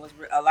situation happened was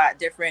a lot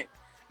different,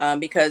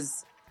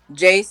 because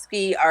Jay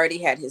Ski already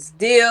had his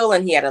deal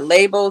and he had a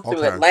label through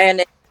Okay,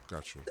 Atlantic,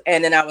 got you.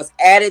 and then I was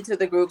added to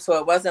the group, so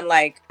it wasn't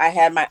like I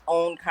had my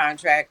own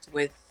contract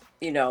with,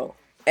 you know,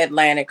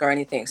 Atlantic or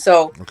anything.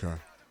 So Okay.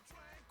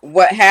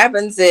 what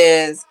happens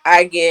is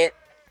I get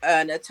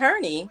an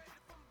attorney.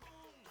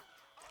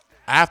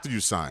 After you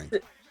signed.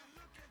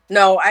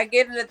 No, I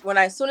get it when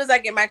as soon as I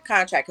get my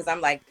contract because I'm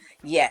like,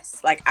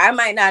 yes, like I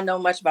might not know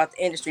much about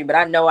the industry, but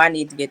I know I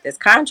need to get this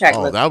contract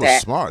Oh, looked that was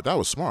at. smart. That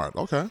was smart.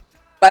 Okay.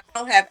 But I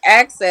don't have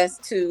access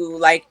to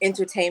like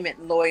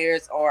entertainment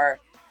lawyers or,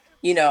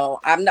 you know,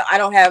 I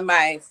don't have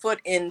my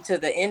foot into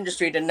the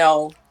industry to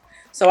know.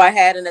 So I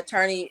had an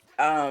attorney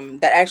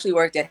that actually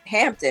worked at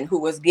Hampton who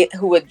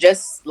would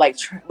just like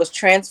was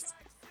trans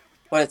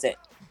what is it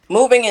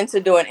moving into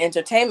doing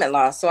entertainment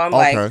law. So I'm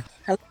like, Okay.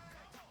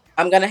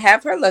 I'm gonna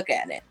have her look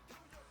at it.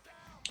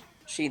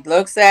 She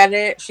looks at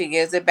it, she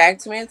gives it back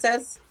to me and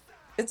says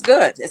it's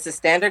good. It's a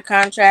standard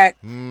contract.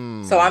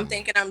 So I'm Hmm.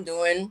 thinking I'm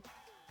doing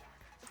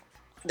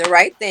the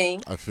right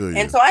thing. I feel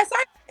And you. so I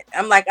signed it.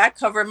 I'm like, I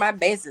covered my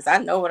bases. I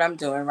know what I'm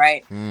doing,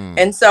 right? Hmm.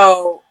 And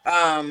so,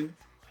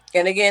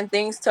 and again,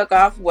 things took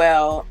off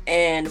well.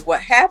 And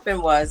what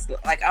happened was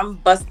like I'm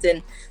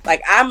busting,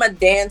 like I'm a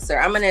dancer,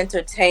 I'm an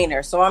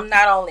entertainer. So I'm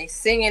not only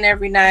singing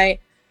every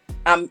night,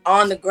 I'm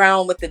on the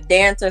ground with the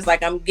dancers,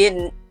 like I'm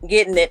getting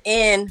it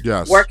in,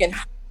 Yes. working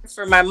hard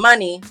for my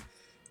money,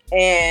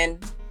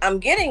 and I'm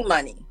getting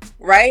money,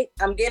 right?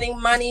 I'm getting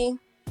money.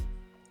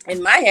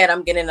 In my head,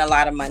 I'm getting a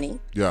lot of money.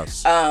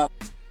 Yes. Um,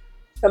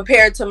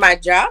 Compared to my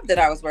job that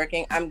I was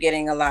working, I'm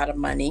getting a lot of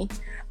money.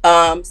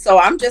 So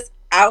I'm just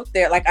out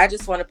there. Like, I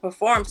just want to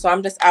perform. So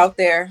I'm just out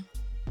there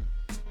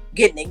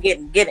getting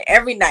it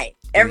every night.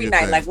 Doing Every your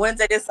night. thing. Like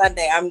Wednesday to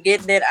Sunday. I'm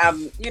getting it.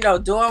 I'm,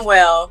 doing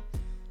well.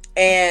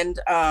 And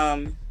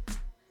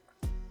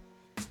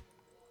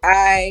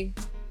I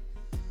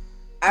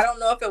don't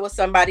know if it was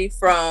somebody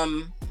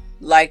from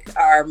like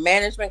our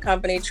management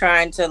company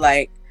trying to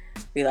like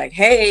be like,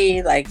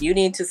 hey, like you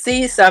need to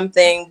see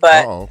something,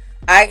 but Uh-oh.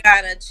 I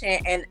got a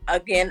chance. And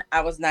again,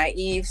 I was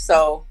naive,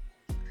 so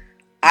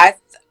I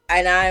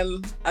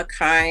I'm a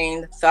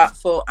kind,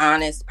 thoughtful,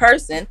 honest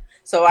person.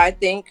 So I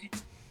think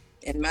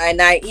in my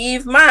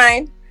naive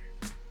mind,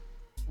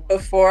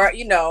 before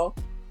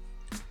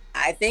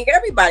I think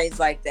everybody's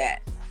like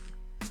that.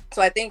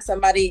 So I think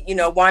somebody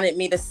wanted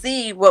me to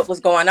see what was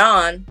going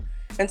on,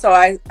 and so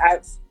I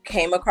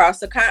came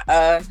across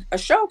a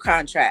show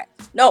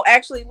contract. No,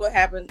 actually, what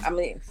happened? I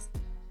mean,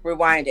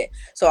 rewind it.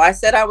 So I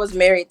said I was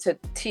married to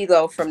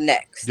Tilo from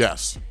Next.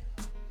 Yes.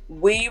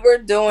 We were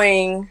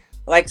doing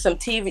like some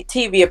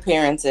TV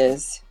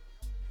appearances.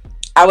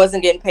 I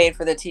wasn't getting paid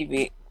for the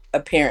TV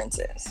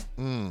appearances.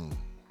 Mm.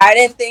 I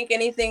didn't think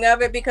anything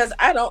of it because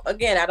I don't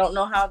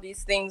know how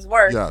these things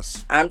work.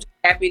 Yes. I'm just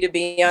happy to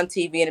be on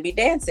TV and to be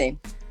dancing.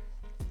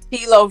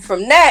 Tilo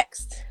from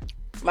Next,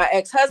 my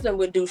ex-husband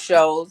would do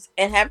shows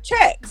and have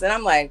checks. And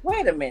I'm like,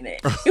 wait a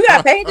minute. You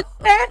got paid to do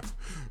that?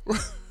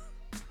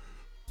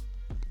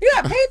 You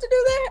got paid to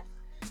do that?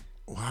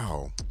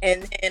 Wow.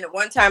 And then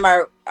one time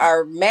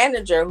our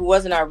manager, who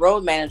wasn't our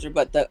road manager,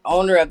 but the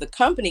owner of the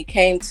company,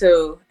 came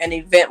to an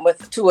event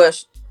to a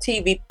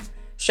TV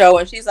show,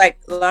 and she's like,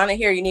 Lana,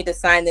 here, you need to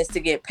sign this to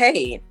get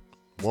paid.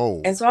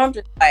 Whoa. And so I'm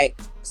just like,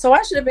 so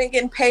I should have been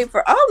getting paid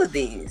for all of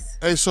these.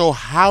 Hey, so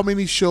how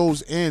many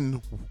shows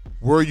in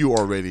were you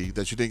already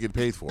that you didn't get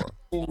paid for?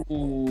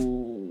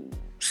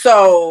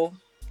 So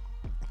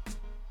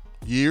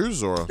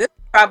Years or? this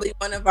is probably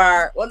one of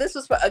our, well, this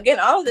was, again,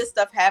 all of this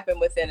stuff happened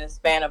within a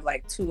span of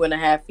like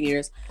 2.5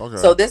 years. Okay.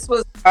 So this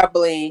was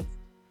probably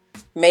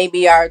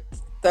maybe our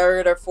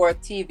third or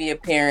fourth TV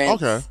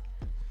appearance. Okay.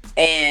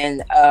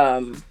 And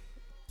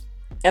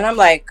I'm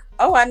like,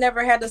 oh, I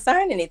never had to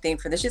sign anything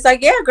for this. She's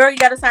like, yeah, girl, you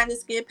got to sign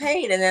this to get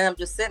paid. And then I'm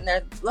just sitting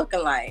there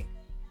looking like,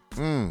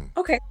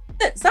 okay,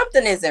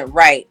 something isn't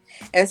right.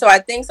 And so I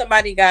think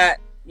somebody got,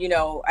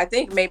 I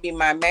think maybe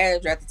my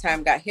manager at the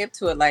time got hip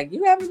to it. Like,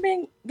 you haven't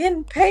been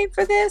getting paid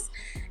for this?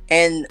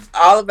 And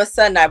all of a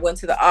sudden I went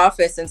to the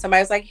office and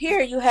somebody's like,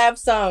 here, you have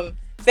some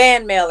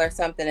fan mail or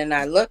something. And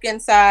I look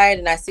inside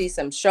and I see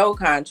some show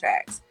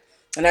contracts.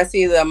 And I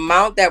see the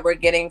amount that we're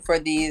getting for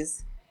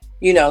these,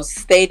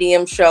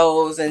 stadium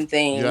shows and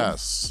things.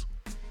 Yes.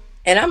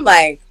 And I'm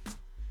like,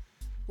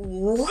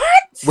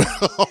 what?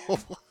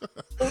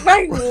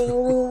 Like,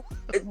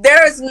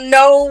 there's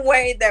no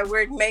way that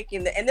we're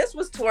making and this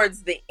was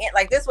towards the end.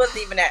 Like, this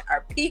wasn't even at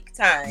our peak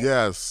time.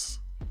 Yes.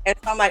 And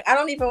so I'm like, I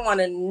don't even want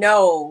to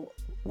know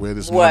where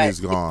this money's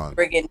gone.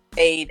 We're getting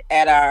paid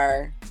at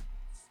our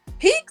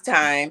peak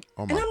time.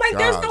 Oh my and I'm like,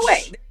 gosh.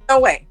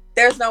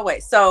 There's no way.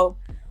 So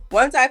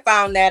once I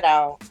found that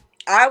out,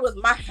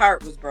 my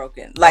heart was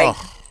broken. Like,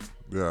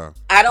 yeah.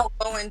 I don't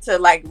go into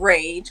like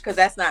rage because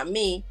that's not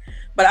me,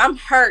 but I'm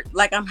hurt.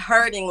 Like, I'm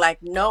hurting.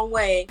 Like, no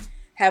way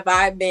have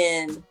I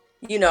been,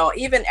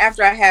 even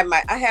after I had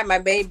my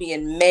baby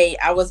in May,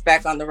 I was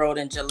back on the road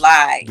in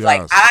July. Yes.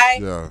 Like,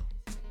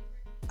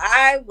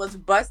 I was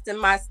busting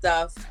my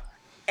stuff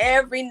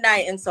every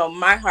night. And so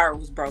my heart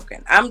was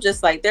broken. I'm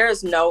just like,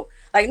 there's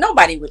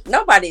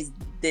nobody's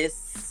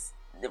this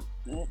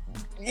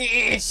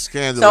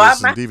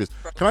scandalous and devious.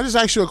 Can I just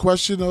ask you a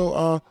question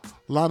though,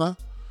 Lana?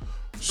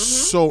 Mm-hmm.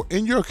 So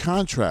in your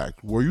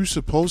contract, were you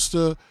supposed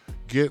to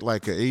get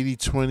like a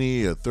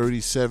 80-20 or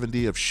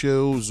 30-70 of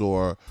shows,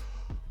 or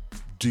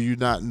do you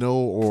not know?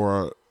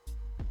 Or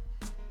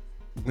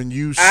when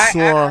you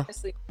saw,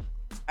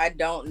 I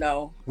don't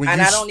know, and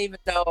I don't even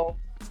know.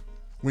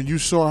 When you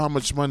saw how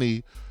much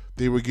money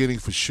they were getting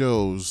for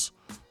shows,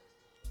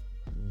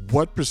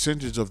 what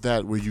percentage of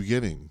that were you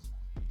getting?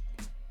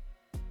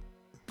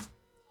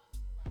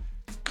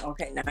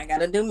 Okay, now I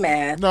gotta do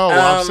math. No,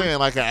 I'm saying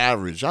like an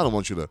average. I don't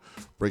want you to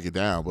break it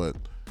down, but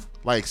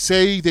like,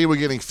 say they were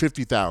getting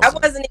 50,000. I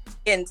wasn't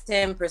even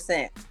getting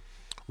 10%.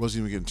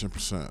 Wasn't even getting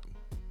 10%.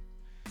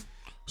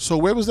 So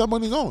where was that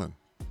money going?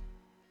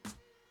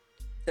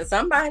 To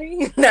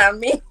somebody, not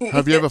me.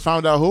 Have you ever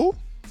found out who?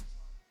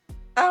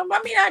 I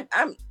mean,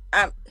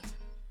 I'm.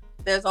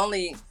 There's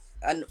only.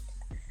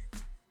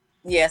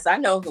 Yes, I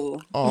know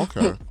who. Oh,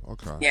 okay,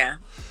 okay. Yeah.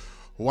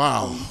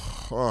 Wow.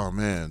 Oh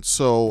man.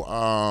 So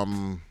I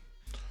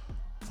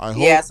hope.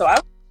 Yeah. So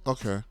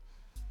Okay.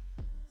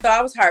 So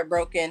I was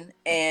heartbroken,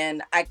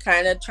 and I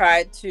kind of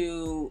tried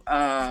to,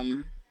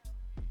 I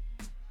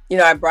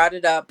brought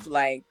it up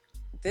like,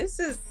 this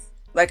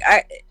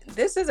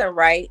isn't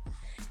right.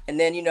 And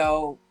then,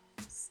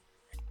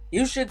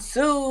 you should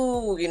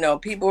sue,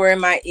 people were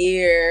in my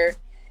ear,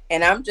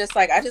 and I'm just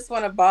like, I just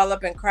want to ball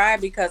up and cry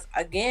because,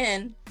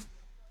 again,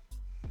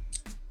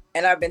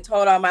 and I've been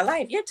told all my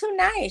life, you're too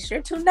nice.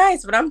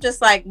 But I'm just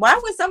like, why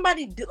would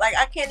somebody do, like,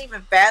 I can't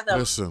even fathom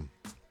Listen,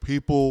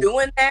 people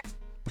doing that.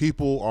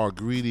 people are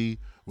greedy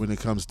when it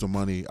comes to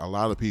money. A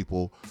lot of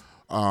people.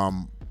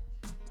 Um,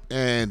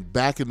 and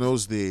back in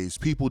those days,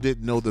 people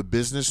didn't know the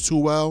business too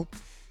well.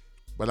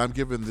 But I'm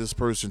giving this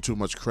person too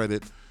much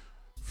credit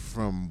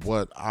from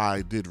what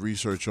I did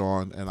research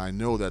on, and I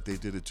know that they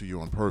did it to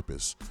you on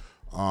purpose.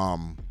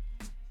 Um,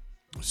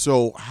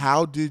 so,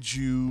 how did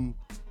you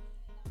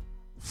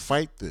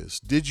fight this?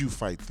 Did you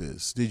fight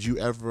this? Did you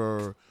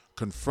ever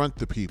confront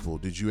the people?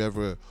 Did you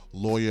ever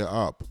lawyer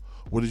up?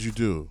 What did you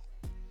do?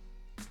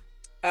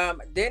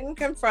 Didn't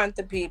confront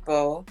the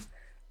people.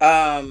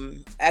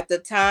 At the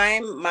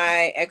time,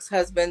 my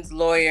ex-husband's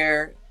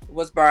lawyer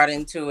was brought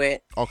into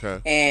it, Okay.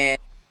 and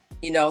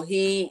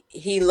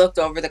he looked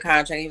over the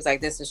contract. He was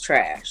like, "This is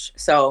trash."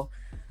 So,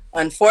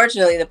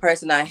 unfortunately, the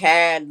person I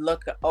had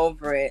look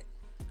over it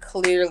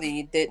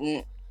clearly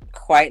didn't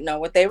quite know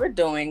what they were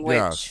doing, which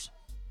Yes.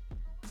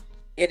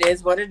 it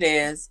is what it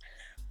is.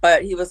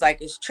 But he was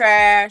like, "It's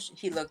trash."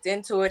 He looked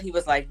into it. He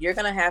was like, "You're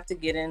gonna have to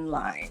get in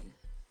line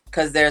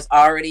because there's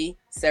already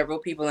several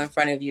people in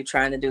front of you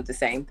trying to do the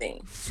same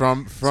thing."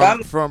 From So from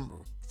I'm,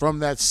 from from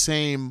that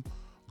same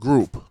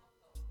group.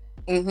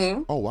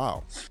 mm-hmm, Oh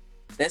wow.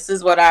 this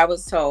is what I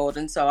was told,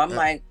 and so I'm And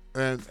like,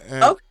 and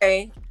and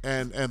okay,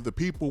 and the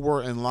people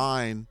were in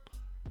line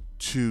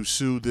to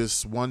sue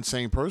this one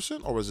same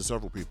person, or was it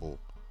several people?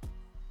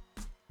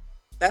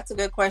 that's a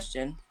good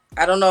question.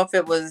 I don't know if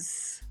it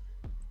was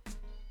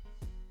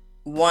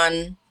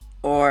one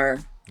or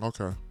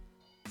Okay.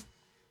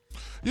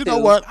 You know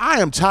two. what?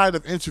 I am tired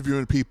of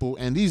interviewing people,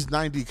 and these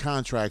 90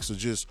 contracts are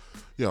just,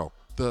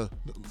 the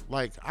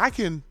like I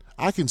can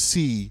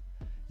see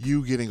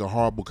you getting a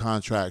horrible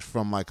contract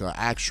from like an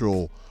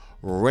actual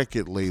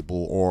record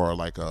label or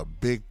like a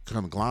big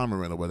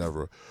conglomerate or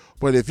whatever.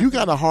 But if you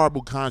got a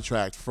horrible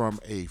contract from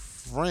a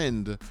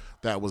friend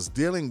that was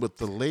dealing with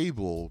the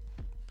label,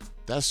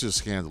 that's just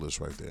scandalous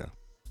right there.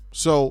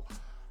 So,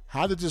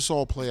 how did this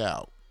all play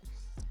out?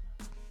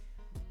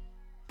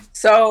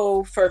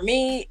 So for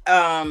me,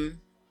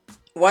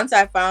 once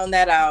I found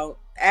that out,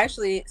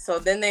 actually, so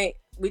then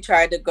we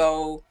tried to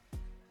go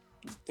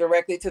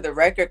directly to the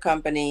record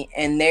company,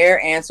 and their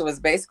answer was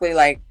basically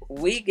like,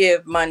 "We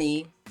give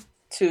money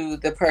to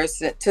the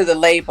person, to the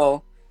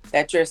label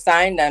that you're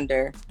signed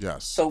under.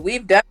 Yes, So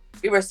we've done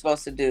what we were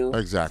supposed to do." And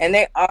exactly.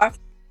 they offered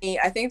me,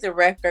 I think the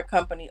record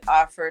company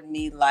offered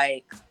me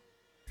like,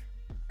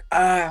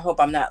 I hope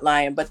I'm not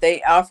lying, but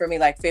they offered me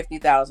like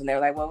 50,000. They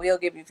were like, "Well, we'll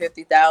give you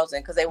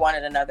 50,000," because they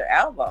wanted another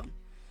album.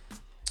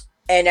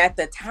 And at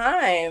the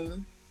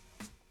time,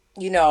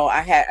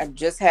 I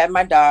just had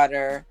my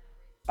daughter.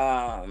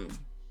 Um,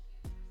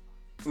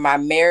 my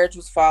marriage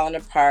was falling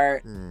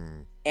apart,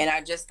 Hmm. and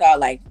I just thought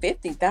like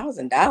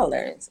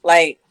 $50,000,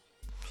 like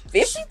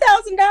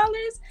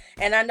 $50,000.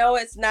 And I know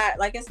it's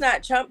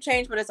not chump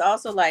change, but it's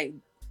also like,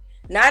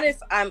 not if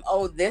I'm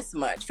owed this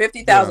much. fifty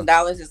Yeah. thousand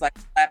dollars is like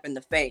a slap in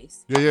the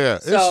face. Yeah, yeah.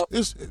 It's So,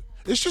 it's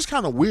it's just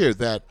kind of weird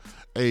that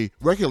a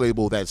record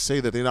label that say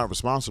that they're not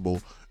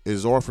responsible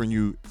is offering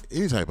you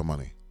any type of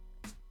money.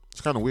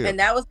 It's kind of weird. and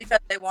that was because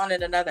they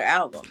wanted another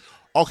album,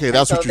 Okay, and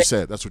that's so what you they,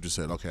 said. That's what you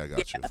said. Okay, I yeah,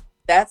 got you.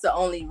 that's the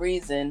only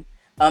reason.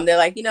 They're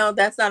like,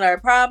 that's not our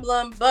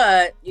problem,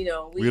 but We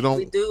we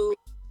don't, do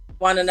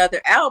want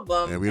another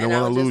album. and we don't And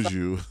I want to was just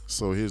lose like, you.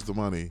 So here's the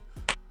money.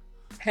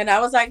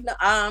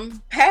 no,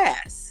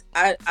 pass.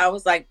 I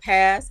was like,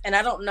 pass. And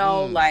I don't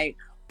know, Mm, like,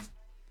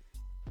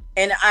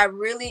 and I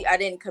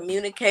didn't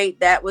communicate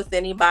that with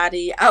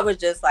anybody. I was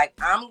just like,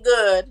 I'm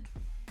good.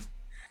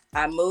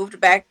 I moved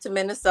back to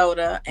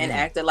Minnesota and mm,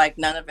 acted like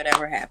none of it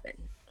ever happened.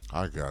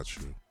 I got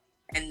you.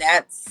 And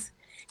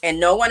and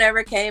no one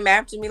ever came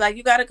after me like,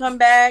 "You got to come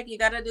back, you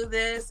got to do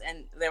this."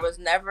 And there was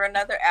never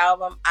another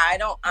album. I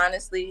don't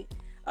honestly,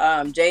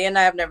 Jay and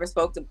I have never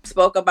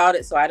spoke about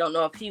it, so I don't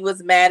know if he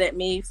was mad at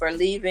me for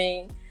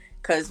leaving,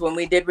 because when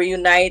we did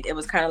reunite, it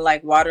was kind of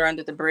like water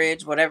under the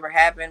bridge. Whatever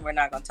happened, we're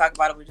not going to talk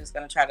about it. We're just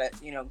going to try to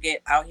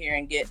get out here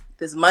and get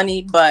this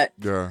money.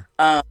 Yeah,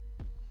 Um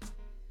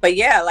but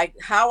yeah, like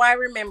how I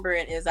remember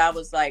it is, I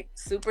was like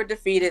super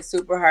defeated,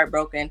 super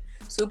heartbroken,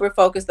 super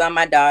focused on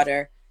my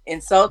daughter,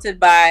 insulted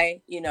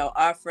by,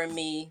 offering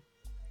me,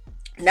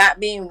 not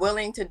being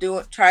willing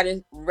to try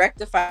to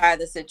rectify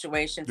the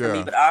situation for me,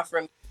 yeah, but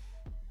offering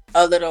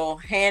a little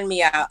hand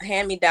me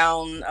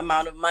down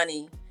amount of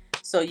money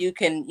so you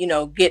can,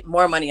 get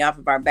more money off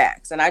of our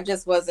backs. And I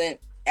just wasn't,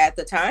 at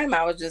the time,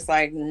 I was just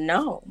like,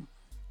 no,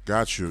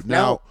 got you. no.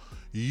 Now,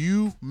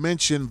 you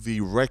mentioned the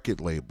record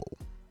label.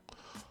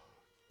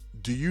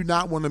 Do you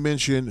not want to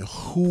mention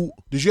who?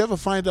 Did you ever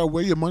find out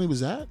where your money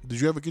was at?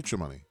 Did you ever get your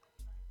money?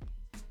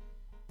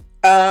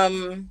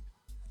 Um,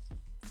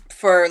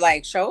 for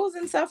like shows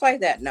and stuff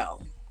like that, no.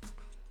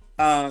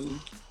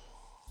 Um,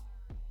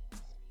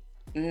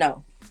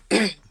 no.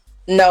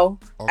 No,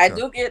 I Okay.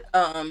 do get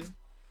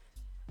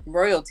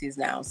royalties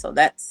now, so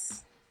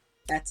that's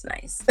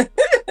nice.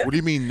 What do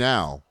you mean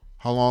now?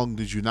 How long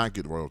did you not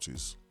get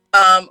royalties?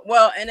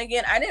 Well, and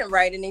again, I didn't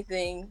write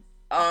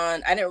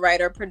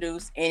or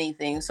produce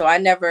anything, so I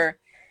never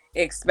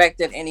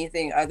expected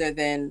anything other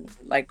than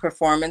like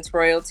performance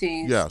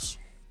royalties. Yes.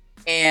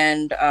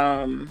 And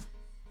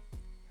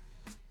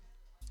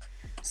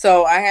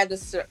so I had to.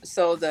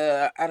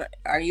 So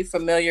are you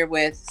familiar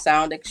with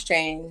Sound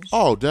Exchange?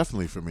 Oh,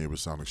 definitely familiar with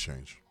Sound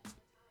Exchange.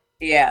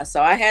 Yeah.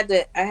 So I had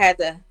to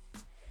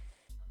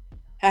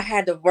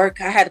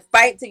work. I had to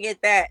fight to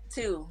get that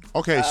too.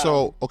 Okay,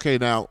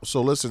 Um,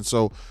 so listen,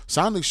 so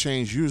Sound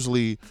Exchange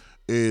usually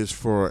is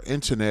for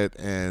internet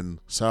and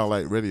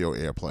satellite radio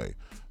airplay.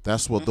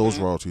 That's what those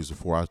hmm royalties are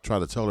for. I try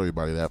to tell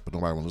everybody that, but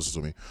nobody will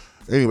listen to me.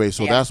 Anyway,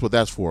 so Yeah. that's what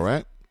that's for,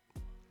 right?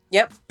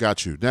 Yep.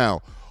 Got you.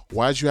 Now,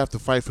 why did you have to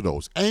fight for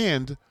those?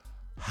 And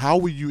how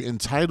were you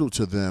entitled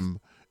to them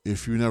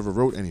if you never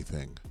wrote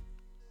anything?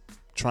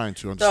 Trying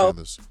to So understand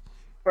this.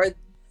 for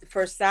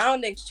for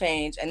Sound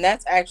Exchange, and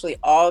that's actually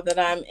all that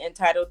I'm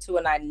entitled to,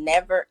 and I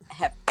never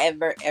have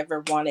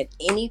ever wanted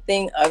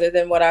anything other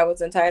than what I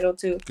was entitled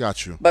to.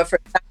 Got you. But for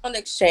Sound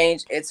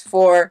Exchange, it's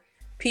for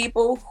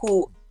people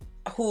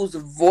whose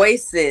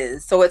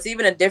voices, so it's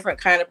even a different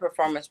kind of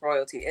performance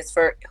royalty. It's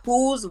for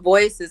whose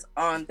voice is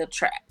on the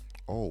track.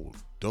 Oh,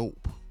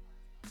 dope.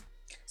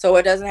 So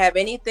it doesn't have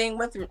anything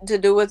with to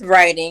do with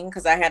writing,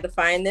 because I had to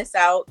find this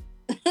out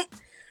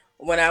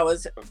when I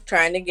was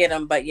trying to get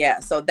them. But yeah,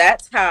 so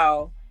that's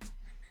how.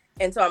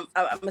 And so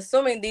I'm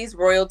assuming these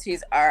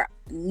royalties are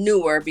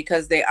newer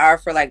because they are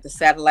for like the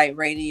satellite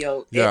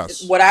radio.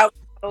 Yes. What I was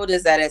told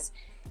is that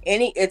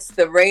it's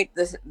the rate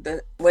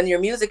the when your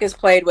music is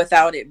played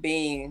without it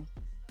being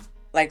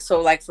like, so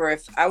like for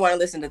if I want to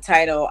listen to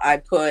title,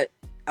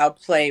 I'll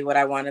play what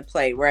I want to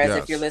play. Whereas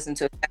if you're Yes. listening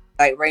to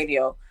satellite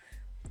radio,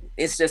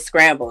 it's just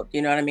scrambled.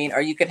 You know what I mean?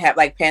 Or you could have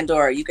like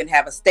Pandora. You can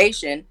have a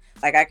station.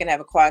 Like I can have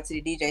a Quad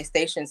City DJ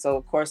station. So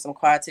of course some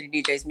Quad City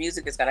DJ's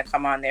music is gonna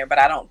come on there, but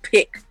I don't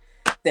pick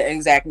the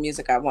exact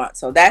music I want.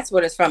 So that's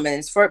what it's from. And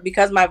it's for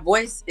because my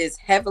voice is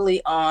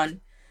heavily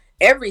on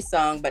every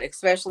song, but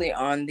especially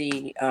on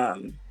the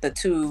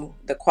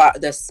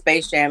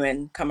Space Jam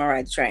and Come and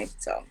Ride the Train.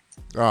 So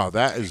Oh,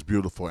 that is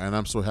beautiful, and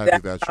I'm so happy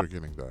that that you're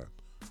getting that.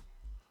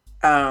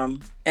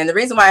 and the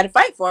reason why I had to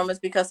fight for them is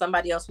because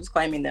somebody else was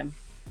claiming them.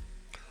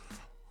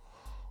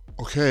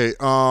 Okay,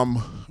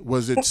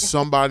 was it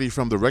somebody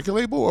from the record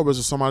label or was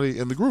it somebody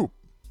in the group?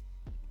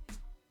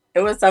 It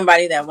was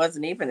somebody that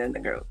wasn't even in the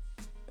group.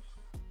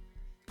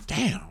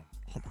 Damn.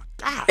 Oh my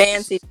God.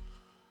 Fancy,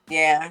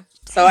 yeah.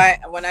 So Damn.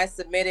 I when I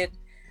submitted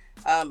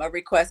a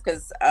request,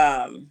 because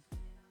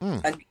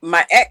Mm.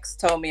 my ex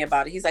told me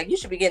about it. He's like, you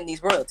should be getting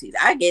these royalties.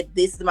 I get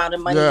this amount of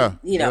Yeah, money.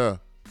 yeah.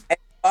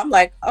 I'm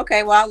like,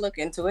 okay, well, I'll look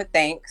into it.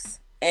 Thanks.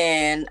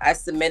 And I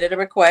submitted a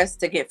request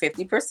to get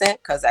 50%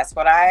 because that's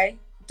what I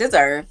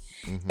deserve.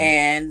 Hmm.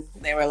 And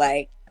they were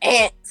like,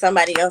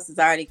 somebody else is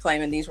already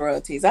claiming these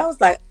royalties. I was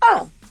like,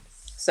 oh.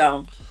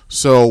 So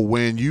So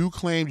when you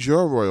claimed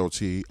your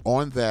royalty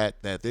on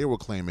that they were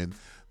claiming,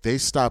 they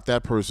stopped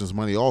that person's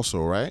money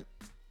also, right?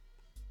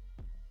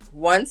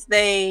 once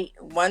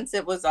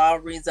it was all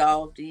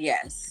resolved,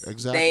 yes.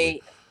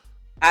 Exactly.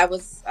 I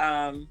was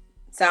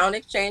Sound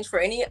Exchange, for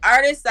any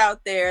artists out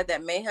there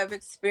that may have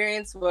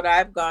experienced what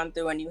I've gone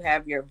through, and you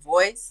have your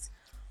voice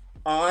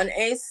on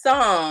a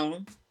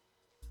song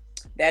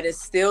that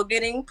is still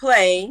getting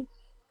played.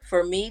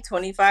 For me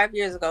 25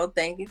 years ago,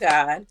 thank you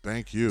God,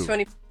 Thank you.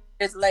 20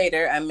 years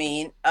later, I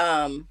mean,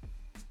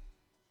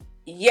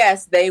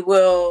 yes, they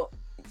will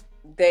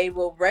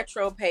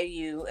retro pay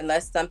you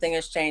unless something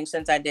has changed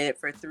since I did it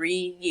for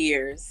 3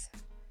 years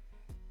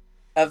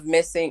of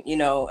missing,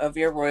 of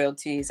your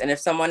royalties. And if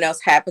someone else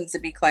happens to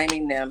be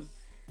claiming them,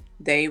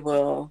 they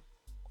will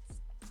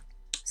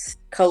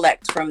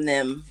collect from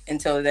them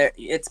until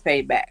it's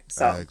paid back.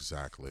 So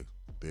Exactly.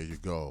 There you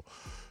go.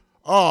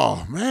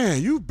 Oh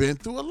man, you've been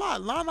through a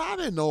lot, Lana. I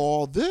didn't know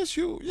all this.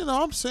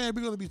 I'm saying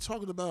we're gonna be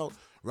talking about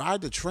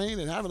ride the train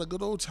and having a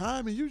good old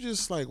time, and you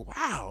just like,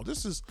 wow,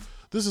 this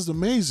is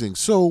amazing.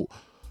 So,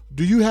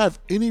 do you have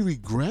any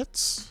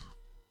regrets?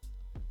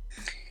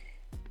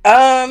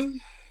 um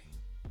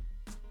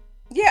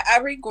yeah, I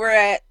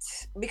regret,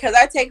 because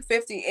I take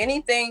 50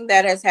 anything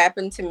that has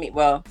happened to me.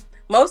 Well,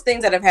 most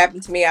things that have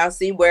happened to me, I'll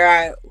see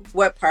what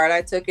part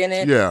I took in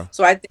it. Yeah.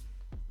 So I think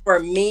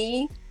for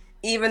me,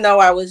 even though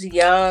I was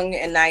young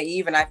and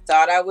naive and I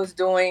thought I was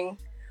doing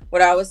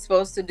what I was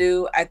supposed to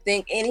do, I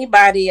think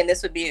anybody, and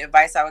this would be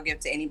advice I would give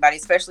to anybody,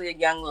 especially a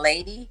young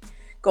lady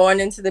going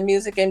into the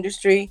music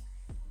industry,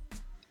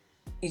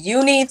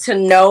 you need to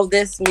know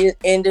this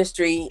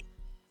industry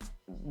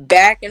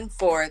back and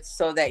forth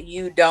so that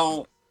you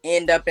don't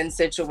end up in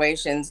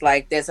situations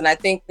like this. And I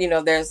think,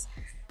 there's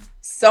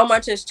so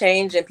much has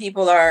changed and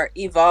people are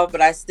evolved,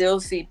 but I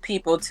still see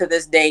people to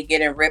this day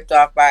getting ripped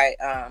off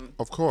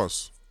Of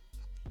course.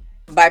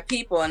 by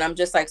people. And I'm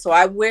just like, so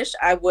I wish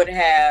I would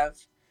have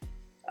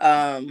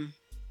um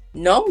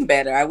known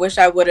better. I wish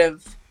I would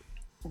have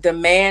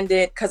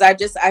demanded, because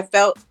I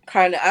felt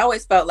I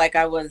always felt like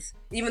I was,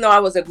 even though I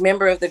was a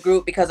member of the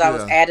group, because I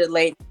was Yeah. added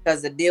late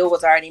because the deal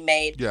was already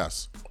made,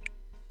 Yes.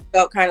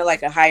 felt kind of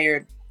like a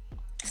hired,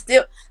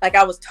 still like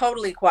I was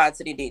totally Quad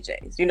City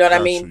DJs. You know what I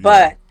Got you. mean? Yeah.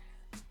 But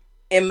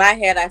in my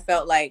head, I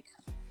felt like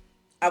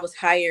I was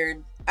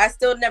hired. I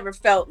still never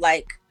felt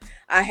like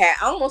I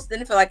almost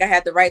didn't feel like I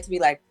had the right to be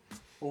like,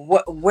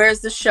 where's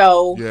the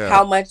show? Yeah.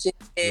 How much is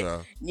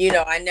it?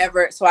 Yeah. I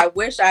never, so I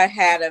wish I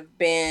had have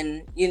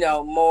been,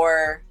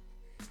 more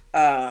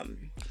um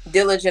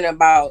diligent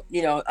about,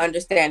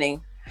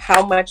 understanding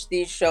how much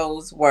these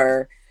shows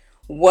were,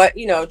 what,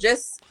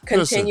 just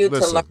Listen, continue to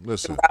learn listen,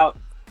 listen. throughout.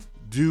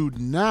 Do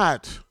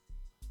not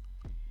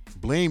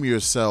blame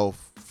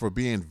yourself for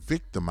being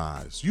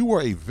victimized. You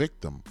were a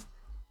victim.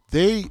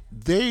 They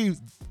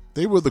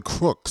were the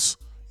crooks.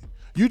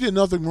 You did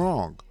nothing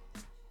wrong.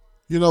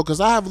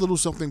 Because I have a little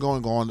something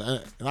going on,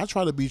 and I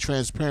try to be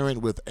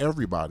transparent with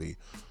everybody.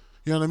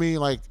 You know what I mean?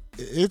 Like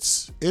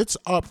it's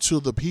up to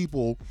the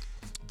people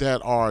that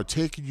are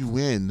taking you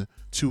in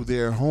to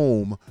their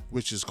home,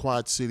 which is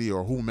Quad City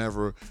or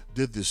whomever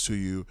did this to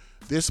you.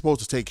 They're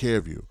supposed to take care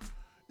of you.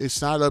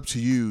 It's not up to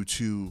you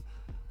to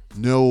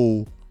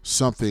know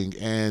something,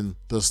 and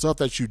the stuff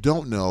that you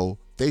don't know,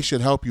 they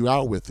should help you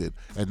out with it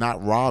and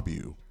not rob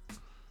you.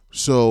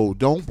 So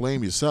don't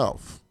blame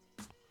yourself.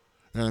 You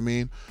know what I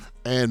mean?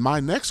 And my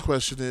next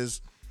question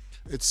is,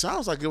 it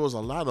sounds like it was a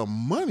lot of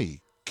money.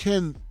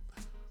 Can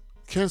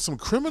some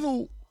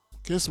criminal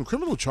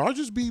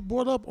charges be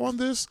brought up on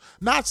this?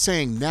 Not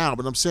saying now,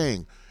 but I'm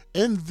saying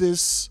in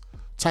this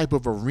type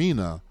of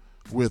arena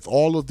with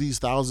all of these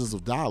thousands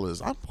of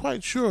dollars, I'm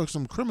quite sure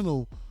some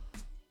criminal,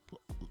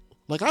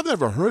 like, I've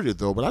never heard it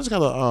though, but I just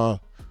gotta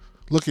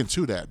look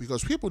into that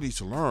because people need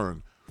to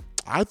learn.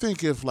 I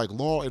think if like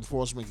law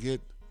enforcement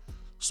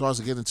starts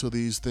to get into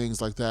these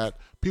things like that,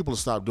 people will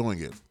stop doing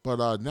it.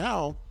 But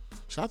now,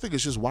 I think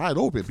it's just wide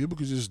open. People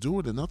can just do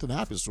it and nothing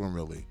happens to them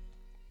really.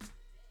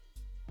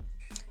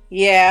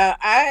 Yeah,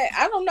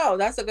 I don't know.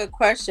 That's a good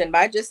question, but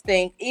I just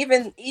think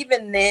even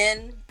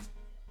then,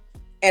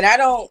 and I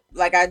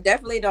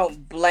definitely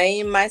don't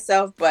blame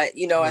myself, but as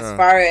Yeah.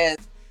 far as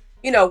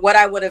what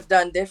I would have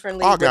done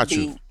differently I would got you.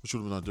 be What should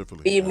have been done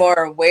differently. be Yeah. more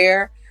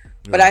aware.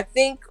 But Yeah. I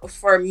think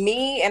for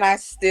me, and I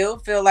still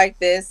feel like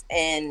this,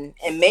 and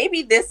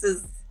maybe this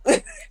is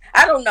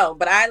I don't know,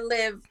 but I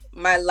live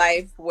my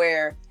life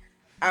where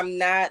I'm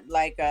not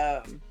like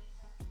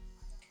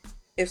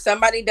if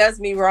somebody does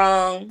me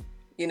wrong,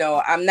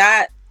 I'm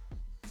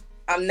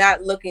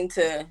not looking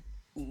to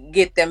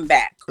get them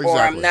back, or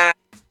I'm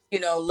Exactly.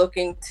 not,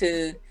 looking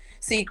to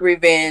seek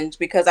revenge,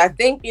 because I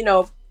think,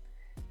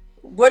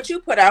 what you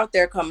put out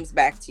there comes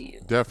back to you.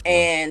 Definitely.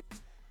 And,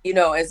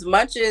 as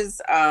much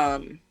as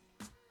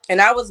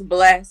and I was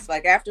blessed,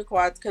 like after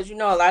quads, because a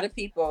lot of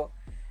people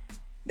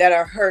that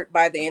are hurt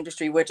by the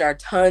industry, which are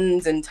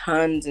tons and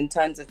tons and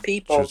tons of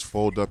people, Just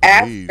fold up and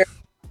after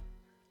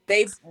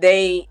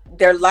leave.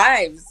 their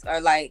lives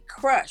are like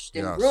crushed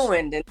and Yes.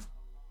 ruined, and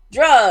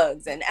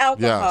drugs and Yes.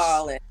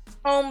 alcohol and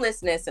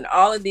homelessness and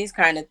all of these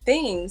kind of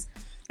things.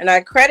 And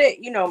I credit,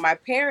 my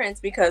parents,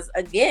 because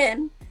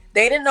again,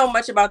 they didn't know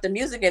much about the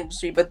music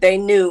industry, but they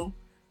knew,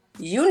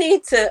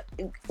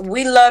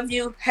 we love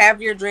you,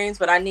 have your dreams,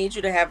 but I need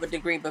you to have a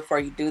degree before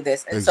you do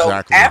this. And so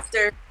Exactly.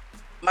 after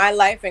my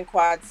life in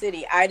Quad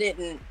City, I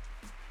didn't,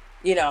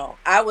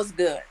 I was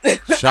good. I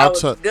Shout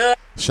was to good.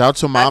 shout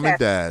to I've mom and had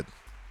dad.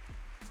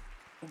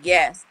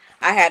 Yes,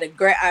 I've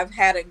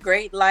had a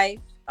great life.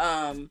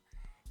 Um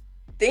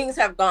Things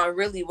have gone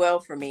really well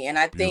for me, and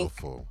I think,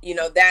 Beautiful.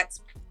 that's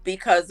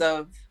because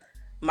of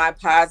my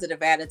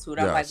positive attitude.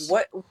 I'm like, Yes.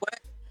 what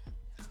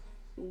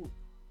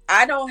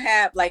I don't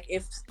have, like,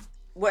 if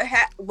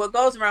what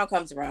goes around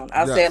comes around.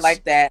 I'll say it Yes.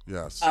 like that.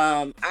 Yes.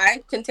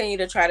 I continue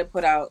to try to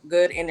put out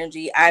good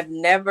energy. I've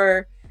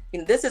never,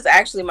 this is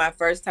actually my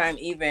first time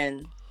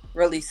even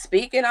really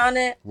speaking on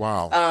it.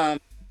 Wow. Um,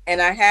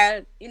 and I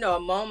had, a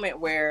moment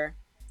where,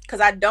 because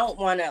I don't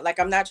want to, like,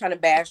 I'm not trying to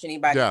bash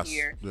anybody Yes.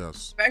 here, Yes.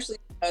 especially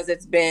because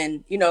it's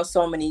been,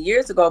 so many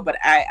years ago. But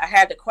I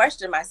had to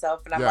question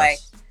myself, and I'm like,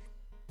 Yes.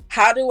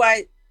 how do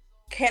I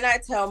can I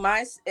tell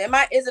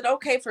is it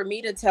okay for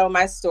me to tell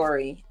my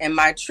story and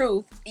my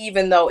truth,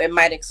 even though it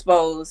might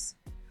expose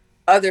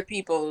other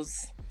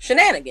people's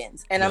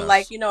shenanigans? And I'm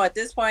like, Yes. at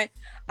this point,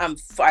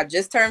 I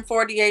just turned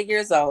 48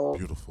 years old.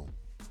 Beautiful.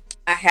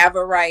 I have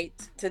a right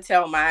to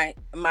tell my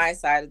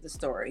side of the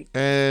story.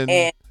 And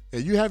And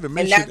and you haven't and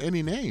mentioned that's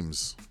any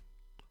names,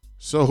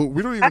 so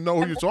we don't even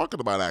know who you're talking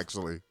about.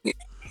 Actually.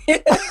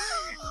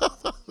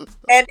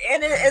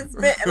 it's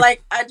been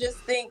like, I just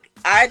think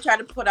I try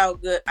to put out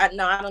good.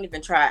 No, I don't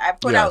even try. I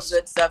put out Yes.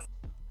 good stuff,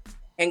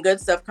 and good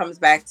stuff comes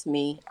back to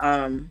me.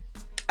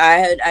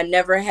 I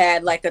never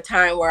had like a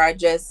time where I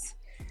just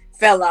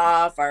fell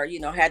off, or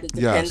had to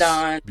depend Yes.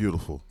 on,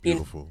 Beautiful. you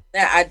know Beautiful.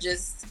 I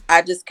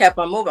just kept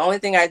on moving. Only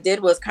thing I did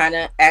was kind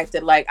of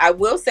acted like, I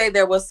will say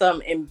there was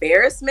some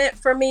embarrassment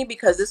for me,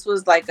 because this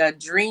was like a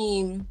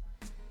dream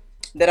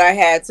that I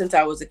had since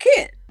I was a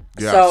kid.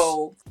 Yes.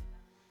 So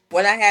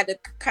when I had to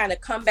kind of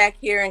come back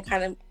here and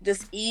kind of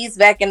just ease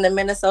back into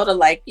Minnesota,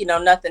 like,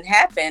 nothing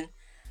happened,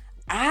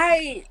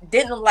 I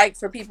didn't like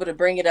for people to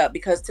bring it up,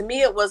 because to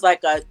me it was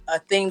like a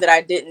thing that I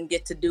didn't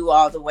get to do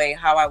all the way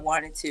how I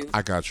wanted to.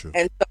 I got you.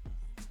 And so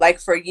like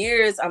for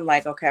years, I'm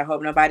like, okay, I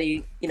hope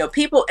nobody,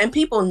 people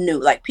knew,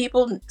 like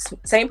people,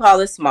 St.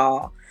 Paul is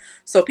small.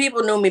 So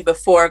people knew me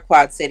before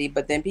Quad City,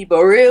 but then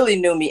people really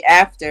knew me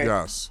after.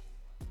 Yes.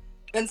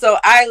 And so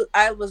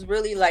I was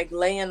really like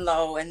laying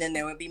low. And then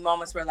there would be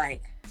moments where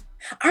like,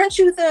 aren't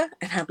you the,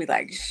 and I'd be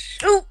like,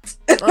 shoot.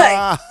 Like,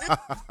 I'd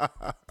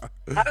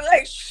be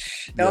like,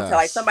 shh, don't tell.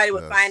 Like Yes. somebody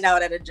would find Yes.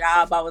 out at a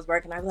job I was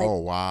working. I'd be like, Oh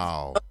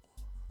wow.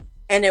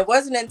 and it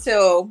wasn't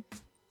until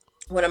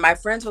one of my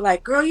friends were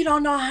like, girl, you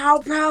don't know how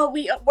proud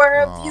we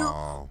were of you.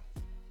 Oh.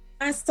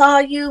 I saw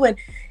you and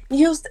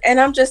and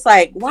I'm just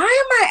like, why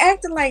am I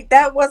acting like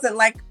that wasn't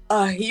like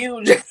a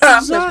huge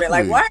accomplishment?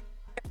 Like, Exactly. why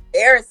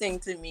embarrassing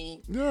to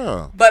me?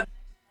 Yeah. But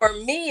for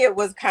me, it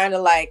was kind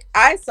of like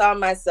I saw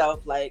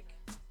myself like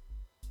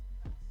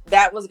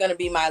that was going to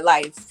be my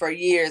life for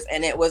years.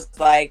 And it was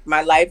like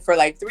my life for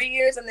like 3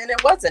 years and then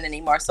it wasn't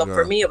anymore. So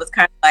for Yeah. me, it was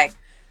kind of like,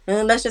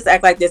 let's just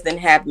act like this didn't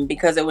happen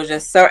because it was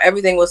just so,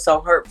 everything was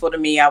so hurtful to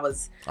me. I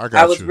was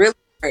you. really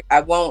hurt.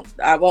 I won't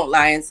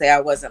lie and say I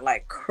wasn't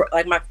like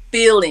my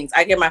feelings.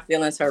 I get my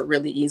feelings hurt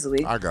really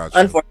easily. I got you.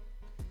 Unfortunately.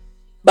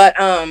 But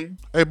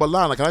Hey, but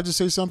Lana, can I just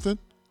say something?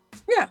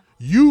 yeah.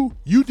 You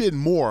did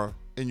more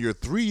in your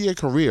 3-year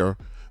career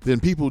than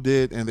people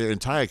did in their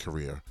entire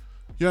career.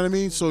 You know what I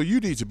mean? So you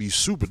need to be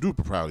super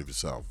duper proud of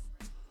yourself.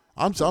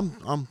 I'm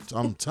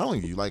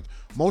telling you, like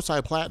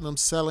multi-platinum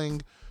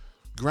selling,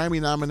 Grammy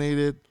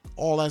nominated,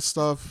 all that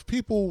stuff.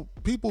 People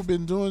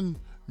been doing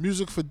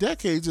music for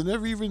decades and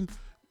never even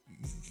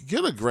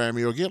get a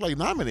Grammy or get like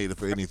nominated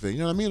for anything. You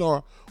know what I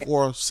mean?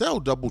 Or sell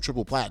double,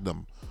 triple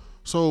platinum.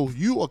 So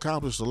you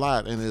accomplished a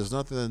lot, and there's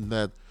nothing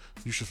that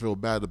you should feel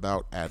bad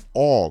about at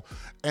all.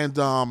 And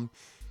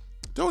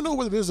don't know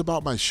what it is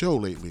about my show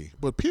lately,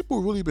 but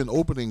people really been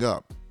opening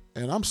up,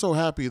 and I'm so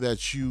happy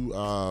that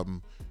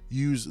you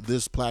use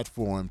this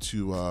platform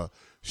to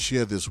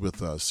share this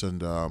with us.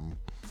 And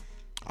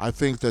I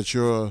think that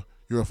you're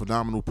a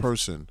phenomenal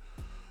person.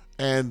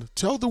 And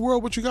tell the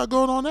world what you got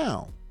going on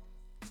now.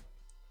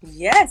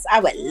 Yes, I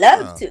would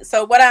love to.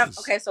 So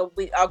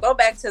I'll go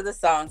back to the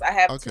songs. I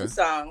have Okay. 2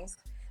 songs.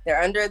 They're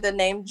under the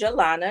name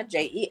Jelanna,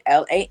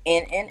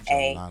 JELANNA.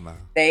 Jelanna.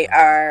 They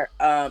are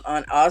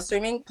on all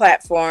streaming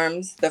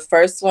platforms. The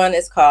first one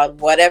is called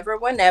Whatever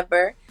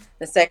Whenever.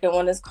 The second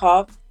one is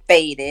called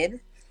Faded.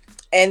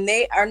 And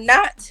they are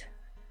not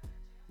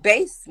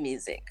bass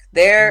music.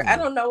 They're I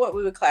don't know what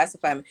we would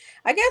classify them.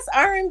 I guess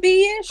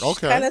R&B-ish.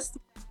 Okay. Kind of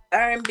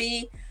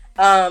R&B.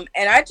 And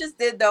I just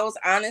did those.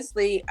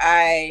 Honestly,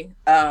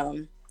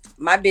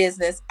 my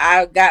business,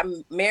 I got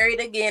married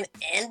again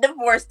and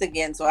divorced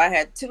again. So I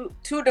had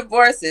two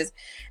divorces.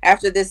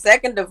 After this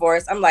second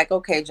divorce, I'm like,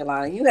 okay,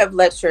 Jelanna, you have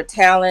let your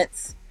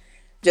talents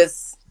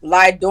just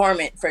lie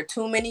dormant for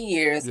too many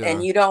years. Yeah.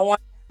 And you don't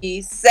want to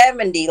be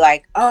 70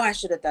 like, oh, I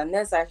should have done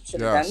this. I should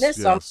have done this.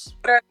 So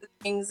what are the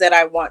things that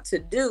I want to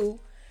do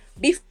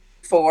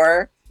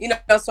before,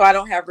 so I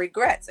don't have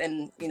regrets.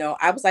 And,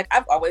 I was like,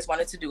 I've always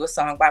wanted to do a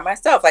song by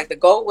myself. Like the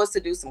goal was to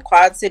do some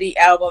Quad City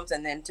albums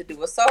and then to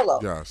do a solo.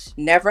 Yes.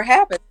 Never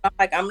happened. I'm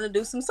like, I'm going to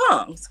do some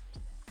songs.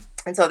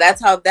 And so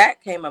that's how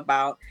that came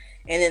about.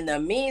 And in the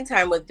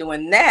meantime, with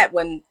doing that,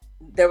 when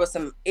there was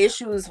some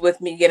issues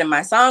with me getting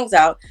my songs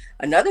out,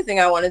 another thing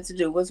I wanted to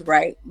do was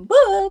write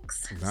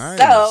books. Nice.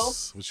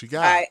 So what you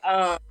got?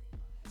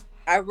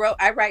 I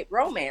write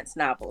romance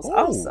novels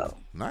also.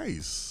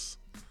 Nice.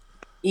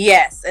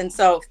 Yes. And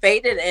so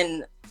Faded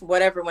and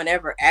Whatever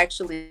Whenever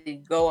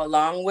actually go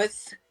along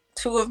with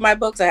 2 of my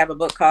books. I have a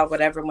book called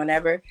Whatever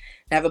Whenever.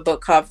 I have a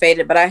book called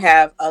Faded, but I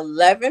have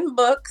 11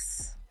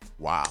 books.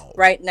 Wow.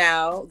 Right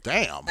now.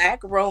 Damn. Black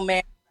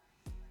romance.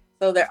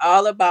 So they're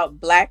all about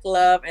Black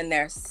love and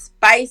they're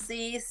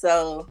spicy.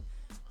 So,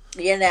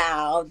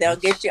 they'll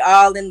get you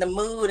all in the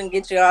mood and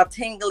get you all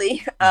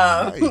tingly.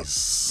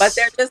 Nice. But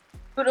they're just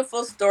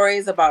beautiful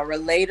stories about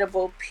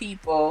relatable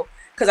people.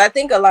 Because I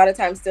think a lot of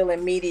times still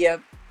in media,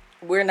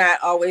 we're not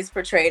always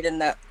portrayed in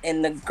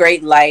the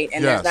great light.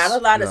 And there's not a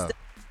lot of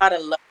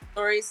love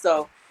stories.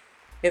 So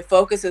it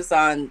focuses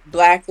on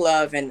Black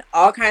love and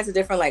all kinds of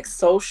different like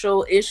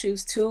social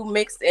issues too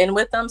mixed in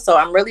with them. So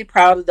I'm really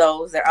proud of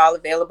those. They're all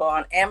available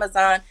on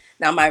Amazon.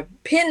 Now my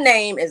pen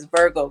name is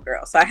Virgo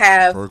Girl. So I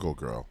have Virgo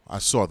Girl. I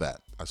saw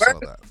that.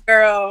 Virgo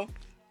Girl.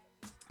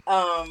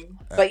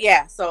 But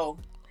yeah, so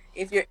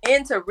if you're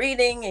into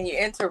reading and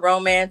you're into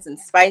romance and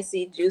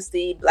spicy,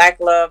 juicy Black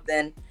love,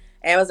 then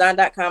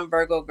Amazon.com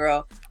Virgo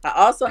Girl. I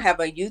also have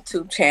a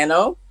YouTube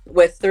channel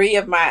with 3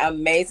 of my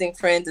amazing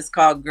friends. It's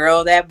called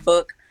Girl That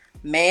Book.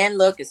 Man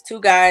Look. It's 2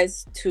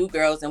 guys, 2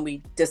 girls, and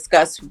we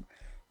discuss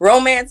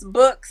romance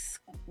books,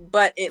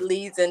 but it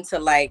leads into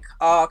like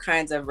all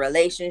kinds of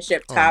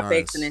relationship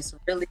topics. Nice.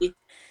 And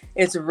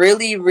it's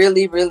really,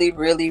 really, really,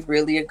 really,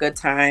 really a good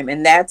time.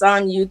 And that's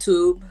on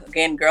YouTube.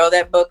 Again, Girl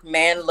That Book,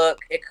 Man Look.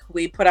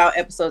 We put out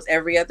episodes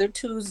every other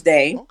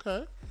Tuesday.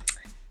 Okay.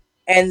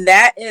 And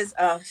that is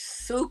a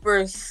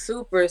super,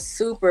 super,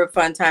 super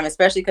fun time,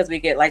 especially because we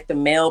get like the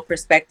male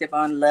perspective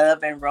on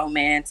love and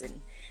romance.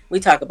 And we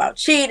talk about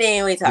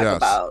cheating. We talk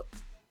about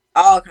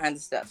all kinds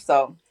of stuff.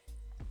 So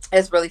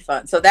it's really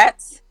fun. So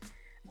that's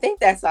think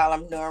that's all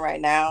I'm doing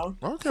right now.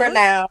 For Okay.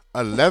 now.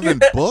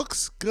 11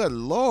 books? Good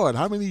Lord.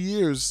 How many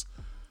years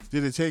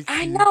did it take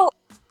I you? know.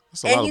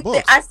 That's a And lot of I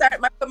books. started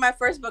put my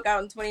first book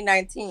out in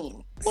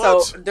 2019. So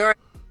What? during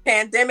the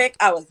pandemic,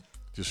 I was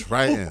Just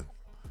writing.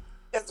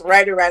 just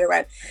writing.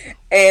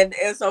 And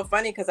it's so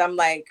funny because I'm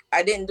like,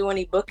 I didn't do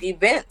any book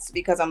events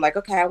because I'm like,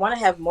 okay, I want to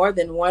have more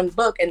than one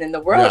book. And then the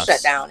world shut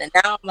Yes. down. And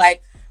now I'm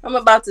like, I'm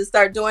about to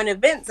start doing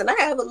events and I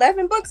have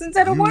 11 books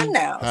instead of one You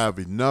now. have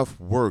enough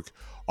work.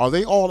 Are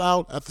they all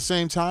out at the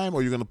same time, or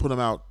are you going to put them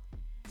out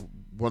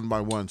one by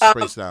one,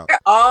 spaced out?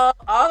 All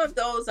of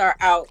those are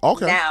out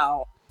Okay.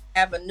 now. I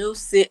have a new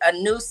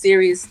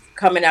series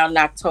coming out in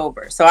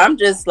October. So I'm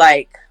just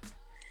like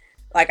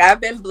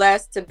I've been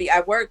blessed to be.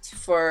 I worked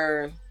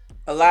for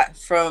a lot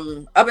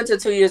from up until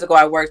 2 years ago.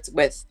 I worked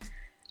with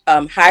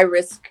high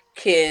risk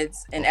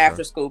kids in Okay.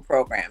 after school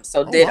programs.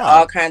 So Oh, did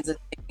all wow. kinds of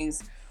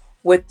things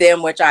with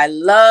them, which I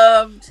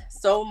loved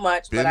so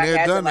much. But Been I there,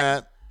 had to done like,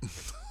 that.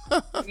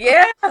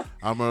 yeah,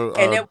 I'm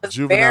and a it was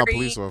juvenile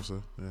police very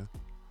officer. Yeah.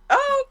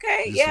 oh,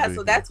 okay, Used to yeah. be.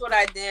 So Yeah. that's what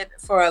I did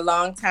for a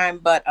long time.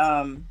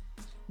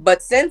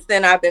 But since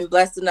then I've been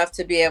blessed enough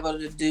to be able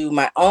to do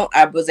my own.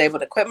 I was able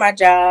to quit my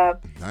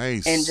job and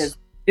Nice. just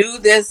do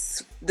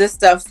this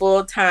stuff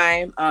full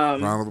time.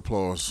 Round of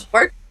applause.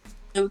 Work.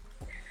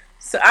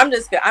 So I'm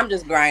just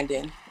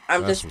grinding.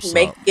 I'm That's just what's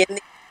up. making these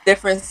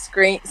different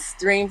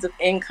streams of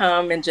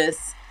income and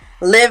just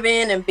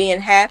living and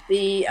being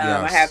happy.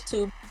 I have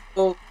Yes.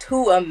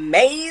 two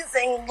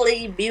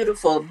amazingly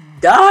beautiful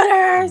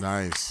daughters.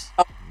 Nice.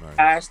 Oh Nice.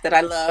 my gosh, that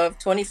I love.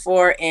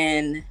 24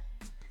 and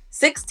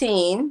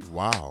 16.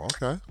 Wow.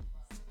 Okay.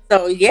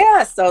 So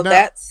yeah, so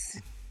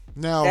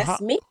Now, that's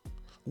me.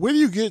 where do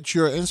you get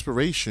your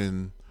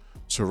inspiration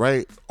to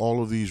write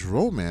all of these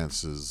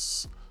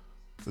romances?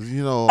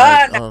 You know,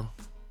 like, No,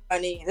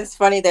 funny. It's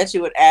funny that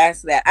you would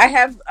ask that. I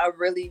have a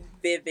really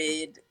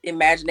vivid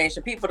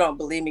imagination. People don't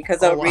believe me because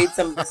oh, they'll wow. read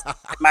some of the stuff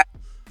in my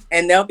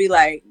and they'll be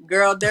like,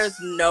 "Girl, there's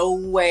no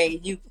way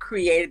you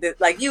created this.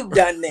 Like you've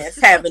done this,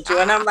 haven't you?"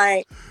 And I'm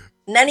like,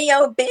 "None of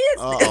your Uh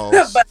oh.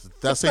 business." but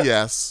That's a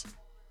yes.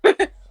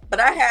 but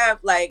I have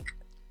like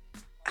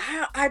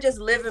I just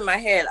live in my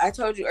head. I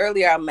told you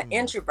earlier I'm an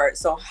introvert,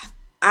 so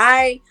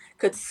I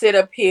could sit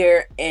up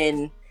here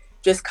and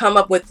just come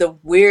up with the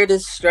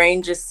weirdest,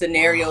 strangest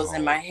scenarios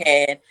in Wow. my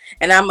head.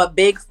 And I'm a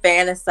big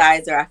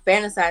fantasizer. I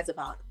fantasize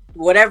about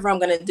whatever I'm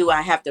gonna do.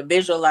 I have to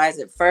visualize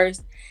it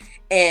first.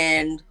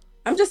 And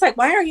I'm just like,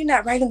 why are you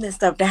not writing this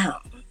stuff down?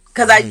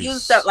 Because I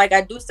use stuff Nice. like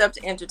I do stuff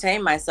to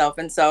entertain myself.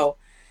 And so,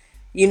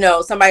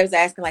 somebody was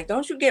asking, like,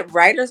 don't you get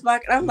writer's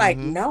block? And I'm like,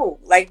 Mm-hmm. no,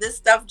 like this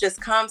stuff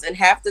just comes and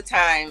half the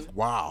time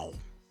Wow.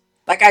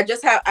 like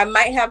I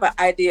might have an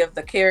idea of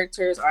the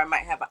characters or I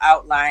might have an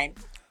outline,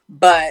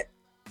 but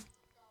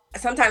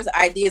sometimes the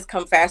ideas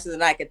come faster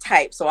than I could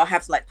type. So I'll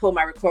have to like pull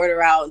my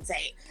recorder out and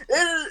say,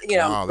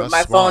 Wow. from That's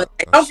my phone, smart.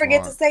 say, That's don't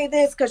forget to smart. say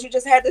this because you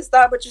just had this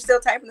thought, but you're still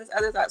typing this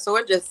other thought. So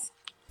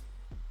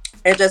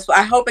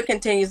I hope it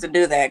continues to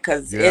do that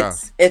because Yeah.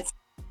 it's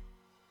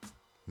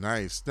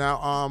Nice. Now,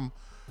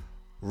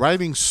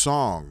 writing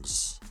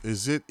songs.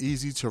 Is it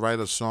easy to write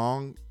a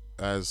song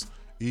as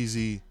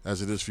easy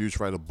as it is for you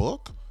to write a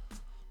book?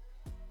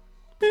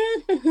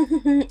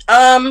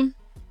 um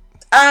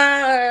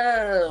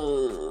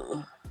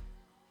oh,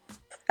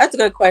 that's a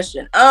good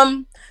question.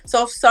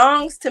 So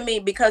songs to me,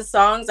 because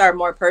songs are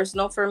more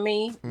personal for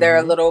me,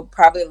 they're Mm-hmm.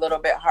 probably a little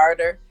bit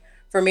harder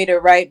for me to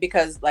write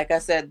because, like I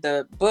said,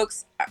 the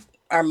books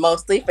are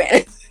mostly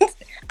fantasy.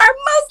 are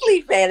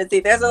mostly fantasy.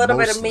 There's a little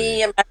bit of Mostly.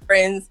 me and my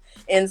friends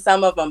in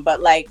some of them,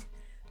 but like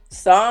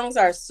songs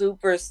are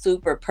super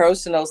super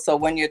personal. So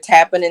when you're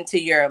tapping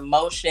into your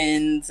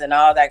emotions and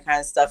all that kind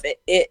of stuff,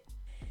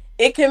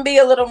 it can be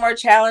a little more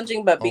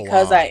challenging. But Oh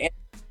because wow. I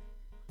am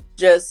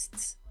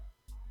just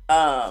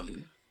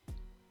um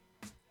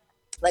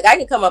like I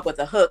can come up with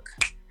a hook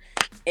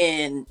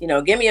and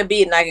give me a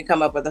beat and I can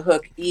come up with a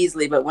hook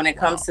easily, but when it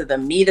comes Wow. to the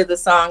meat of the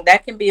song,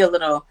 that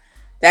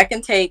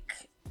can take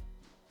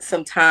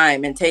some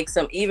time and take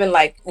some, even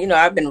like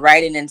I've been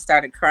writing and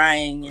started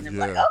crying and I'm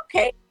like, Yeah.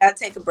 okay, I'll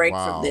take a break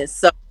from Wow.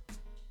 this.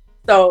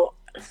 So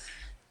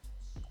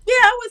yeah,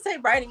 I would say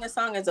writing a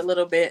song is a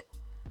little bit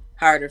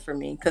harder for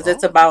me because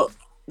it's Oh, about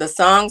the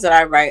songs that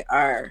I write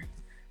are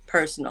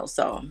personal.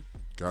 So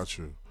got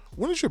you.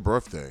 When is your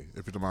birthday,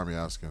 if you don't mind me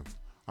asking?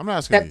 I'm not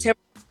asking you. September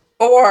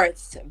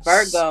 4th,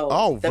 Virgo,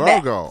 Oh, the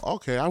best. Virgo.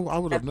 Okay, I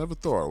would have never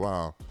thought.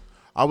 Wow.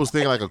 I was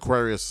thinking like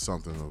Aquarius or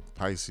something, or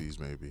Pisces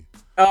maybe.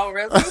 Oh,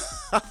 really?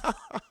 Wow.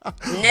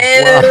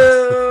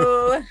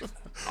 No,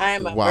 I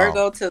am a Wow.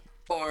 Virgo to the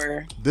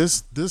core.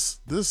 This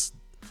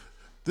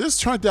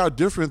turned out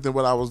different than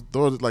what I was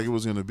thought like it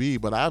was going to be,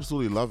 but I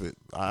absolutely love it.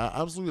 I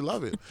absolutely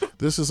love it.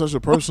 This is such a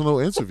personal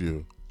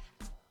interview.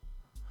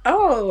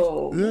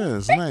 Oh, Yeah,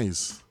 it's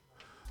nice.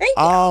 thank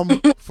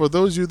you. For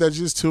those of you that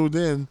just tuned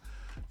in,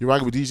 you're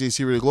rocking with DJ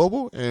Syria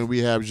Global, and we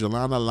have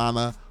Jelana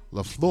Lana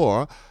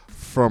LaFleur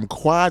from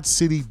Quad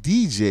City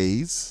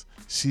DJs.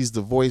 She's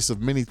the voice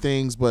of many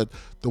things, but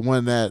the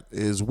one that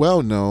is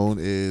well known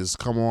is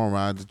 "Come On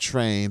Ride the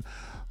Train."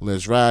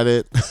 Let's ride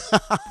it.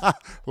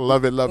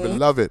 Love it, love it, Mhm.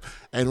 love it.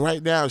 And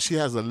right now she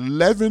has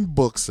 11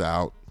 books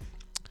out.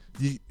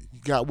 You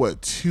got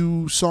what,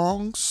 two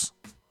songs?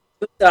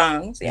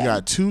 Songs, You yeah.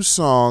 got two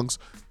songs.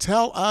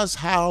 Tell us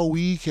how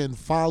we can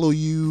follow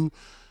you,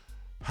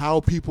 how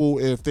people,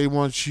 if they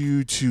want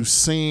you to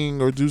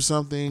sing or do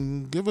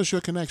something, give us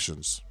your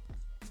connections.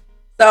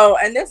 So,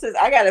 and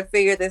I got to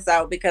figure this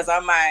out because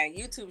on my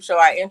YouTube show,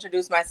 I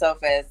introduce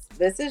myself as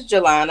this is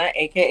Jelana,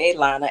 aka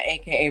Lana,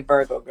 aka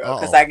Virgo Girl,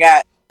 because Uh-oh. I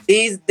got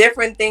these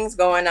different things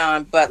going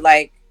on. But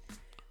like,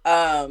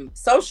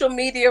 social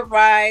media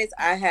rise,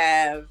 I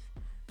have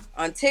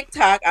on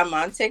TikTok. I'm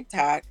on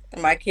TikTok.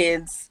 My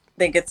kids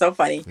think it's so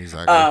funny.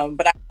 Exactly.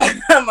 But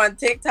I'm on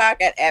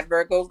TikTok at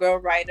Virgo Girl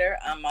Writer.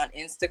 I'm on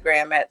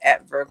Instagram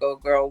at Virgo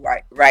Girl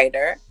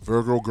Writer.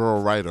 Virgo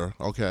Girl Writer.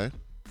 Okay.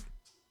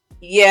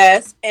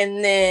 Yes,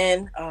 and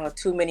then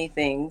too many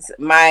things.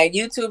 My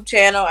YouTube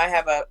channel, I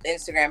have a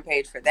Instagram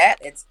page for that.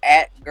 It's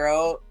at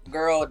girl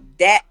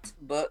dat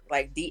book,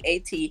 like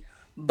DAT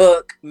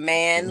book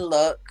man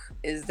look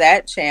is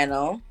that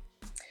channel.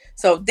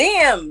 So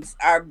DMs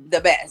are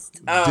the best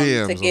to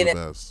DMs are get the in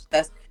best.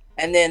 us.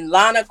 And then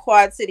Lana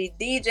Quad City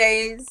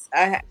DJs.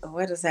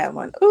 What is that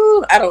one?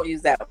 Ooh, I don't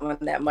use that one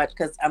that much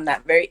because I'm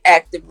not very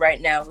active right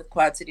now with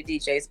Quad City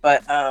DJs.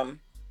 But I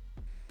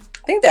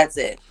think that's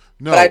it.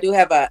 But I No. do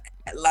have a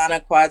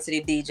Lana Quad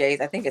City DJs.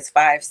 I think it's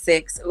 5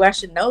 6. Oh, I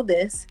should know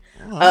this.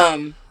 All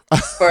right.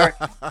 For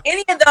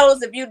any of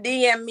those, if you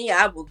DM me,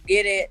 I will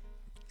get it.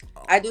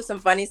 I do some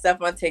funny stuff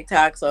on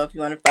TikTok, so if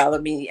you want to follow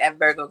me at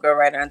Virgo Girl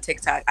Writer on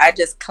TikTok, I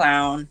just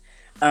clown.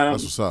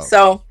 That's what's up.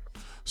 So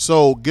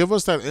So give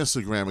us that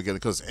Instagram again,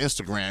 because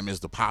Instagram is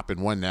the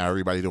popping one now.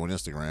 Everybody doing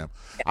Instagram.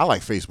 I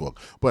like Facebook,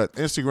 but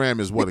Instagram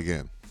is what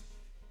again?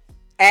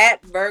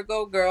 at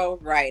Virgo Girl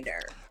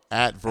Writer.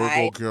 At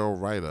Virgo Girl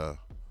Writer.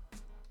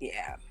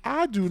 Yeah.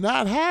 I do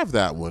not have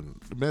that one,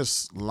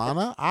 Miss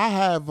Lana. I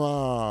have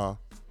Jelana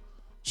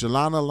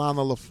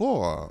Lana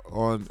LaFleur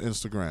on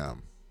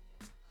Instagram.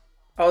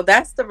 Oh,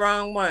 that's the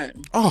wrong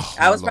one. Oh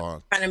I was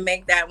Lord. trying to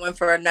make that one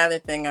for another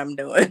thing I'm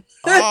doing.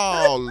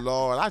 Oh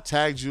Lord. I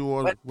tagged you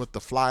on with the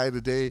flyer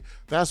today.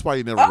 That's why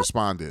you never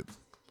responded.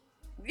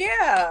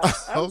 Yeah,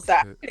 I'm Okay.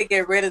 sorry to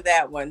get rid of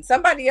that one.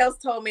 Somebody else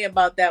told me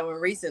about that one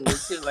recently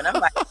too, and I'm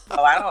like,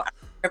 oh, I don't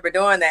remember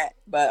doing that,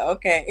 but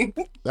okay.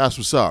 That's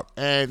what's up.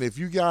 And if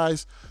you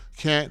guys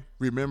can't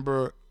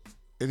remember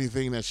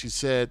anything that she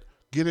said,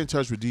 get in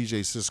touch with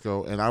DJ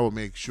Cisco, and I will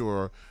make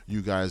sure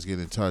you guys get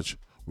in touch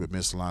with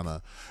Miss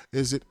Lana.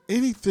 Is it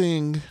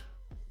anything?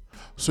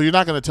 So you're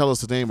not going to tell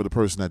us the name of the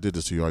person that did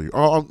this to you, are you?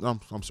 Oh,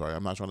 I'm sorry.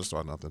 I'm not trying to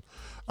start nothing.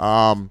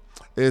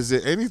 Is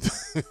it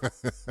anything?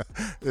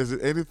 Is it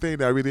anything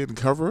that we didn't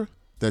cover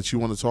that you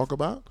want to talk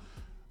about?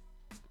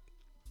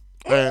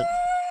 And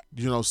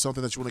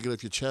something that you want to get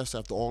off your chest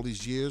after all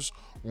these years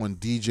on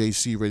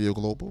DJC Radio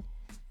Global?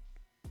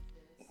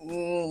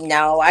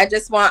 No,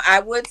 I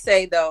would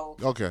say though,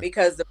 Okay.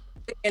 because the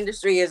music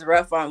industry is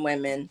rough on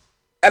women.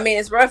 I mean,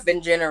 it's rough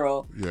in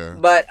general, Yeah.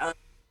 but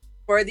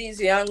for these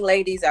young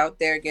ladies out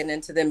there getting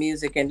into the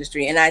music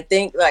industry, and I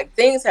think like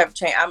things have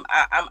changed.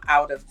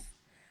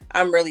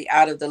 I'm really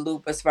out of the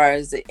loop as far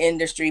as the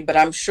industry, but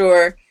I'm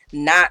sure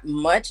not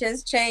much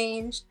has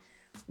changed.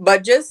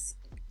 But just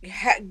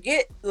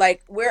get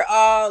like we're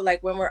all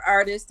like when we're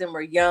artists and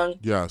we're young.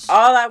 Yes.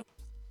 All I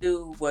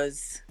do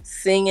was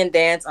sing and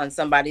dance on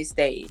somebody's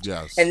stage,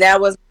 Yes. and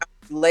that was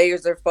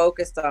layers are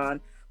focused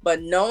on.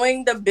 But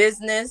knowing the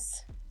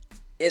business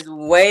is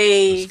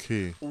way, That's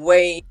key.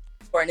 way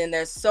important, and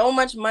there's so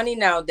much money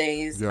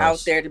nowadays Yes.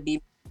 out there to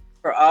be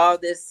for all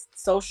this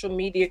social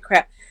media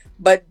crap.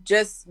 But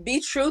just be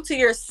true to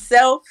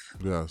yourself.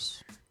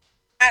 Yes.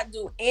 Not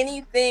do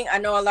anything. I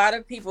know a lot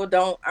of people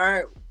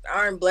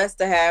aren't blessed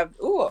to have.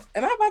 Ooh,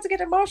 am I about to get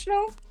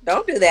emotional?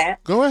 Don't do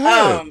that. Go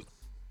ahead.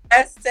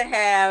 Blessed to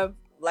have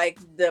like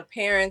the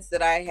parents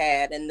that I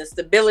had and the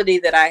stability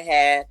that I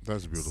had.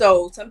 That's beautiful.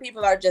 So some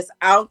people are just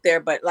out there,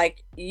 but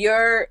like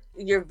you're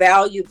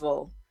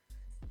valuable.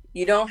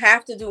 You don't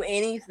have to do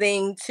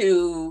anything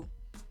to.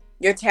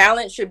 Your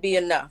talent should be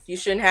enough. You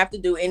shouldn't have to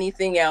do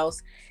anything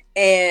else.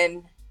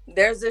 And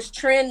there's this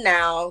trend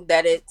now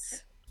that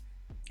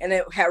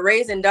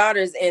raising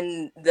daughters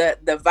in the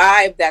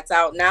vibe that's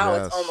out now.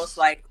 Yes. It's almost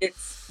like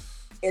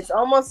it's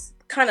almost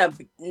kind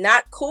of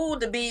not cool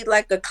to be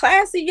like a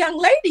classy young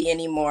lady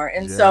anymore.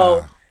 And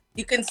so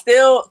you can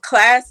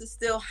class is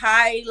still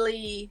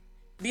highly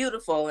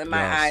beautiful in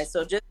my eyes.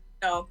 So just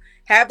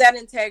have that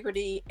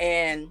integrity,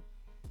 and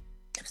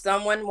if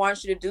someone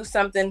wants you to do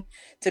something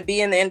to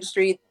be in the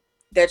industry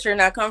that you're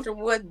not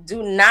comfortable with,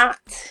 do not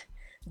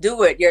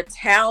do it. Your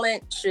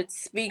talent should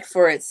speak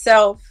for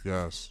itself.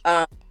 Yes.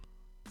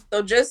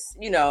 So just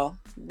be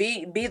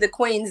the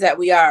queens that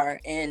we are,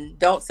 and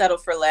don't settle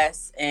for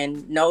less,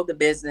 and know the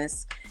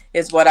business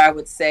is what I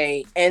would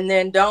say. And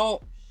then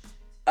don't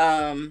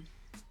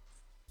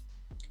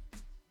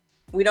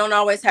we don't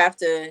always have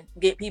to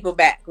get people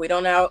back. We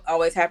don't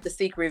always have to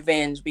seek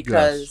revenge,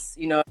 because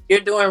if you're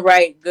doing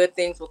right, good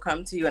things will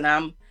come to you, and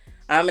I'm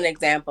an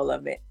example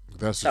of it.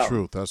 That's the So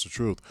truth. That's the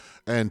truth.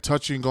 And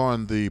touching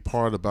on the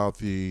part about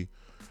the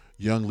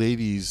young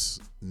ladies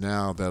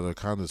now that are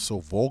kind of so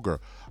vulgar,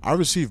 I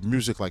receive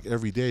music like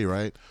every day,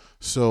 right?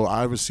 So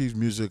I received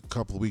music a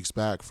couple of weeks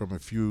back from a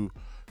few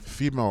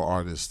female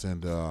artists,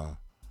 and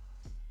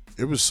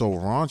it was so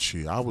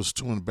raunchy. I was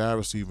too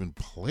embarrassed to even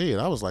play it.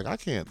 I was like, I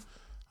can't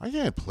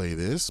play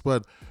this.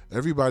 But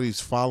everybody's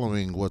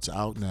following what's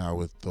out now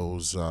with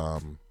those.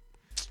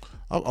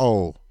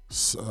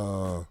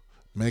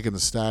 Megan Thee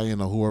Stallion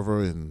or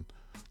whoever, and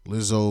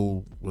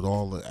Lizzo with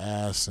all the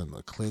ass and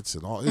the clits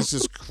and all. It's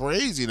just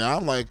crazy now.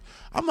 I'm like,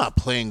 I'm not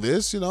playing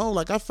this,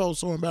 Like, I felt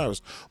so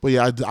embarrassed. But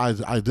yeah, I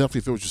definitely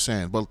feel what you're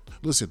saying. But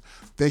listen,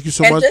 thank you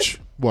so and just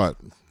much. What?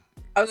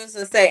 I was just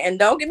gonna say, and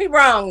don't get me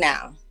wrong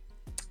now.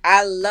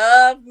 I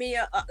love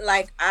Mia.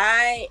 Like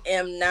I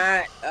am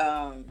not.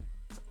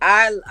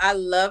 I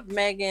love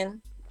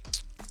Megan.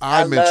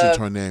 I I mentioned love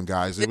her name,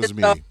 guys. It was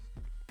Lizzo. me.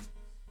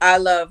 I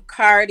love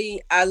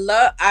Cardi. I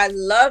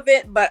love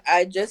it, but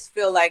I just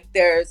feel like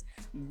there's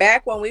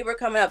back when we were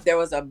coming up, there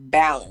was a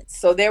balance.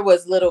 So there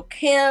was Little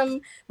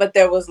Kim, but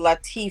there was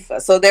Latifah.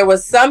 So there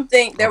was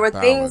something. A There were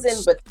things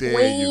in balance.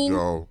 There you between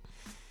go.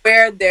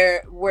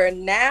 where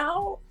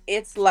now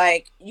it's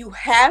like you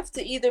have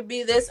to either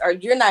be this or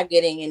you're not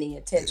getting any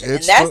attention, and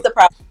It's that's the the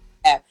problem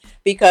I have,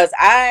 because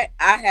I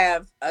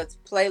have a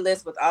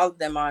playlist with all of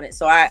them on it.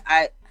 So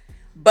I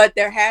but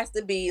there has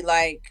to be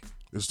like,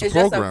 it's the it's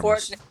just programmers.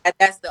 unfortunate that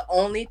that's the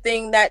only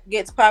thing that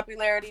gets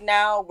popularity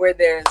now, where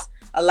there's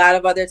a lot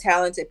of other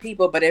talented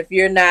people, but if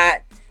you're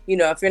not,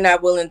 if you're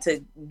not willing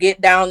to get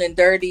down and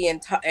dirty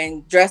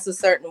and dress a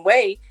certain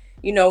way,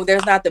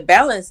 there's not the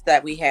balance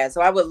that we had.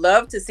 So I would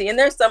love to see, and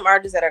there's some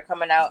artists that are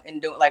coming out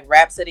and doing like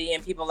Rhapsody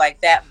and people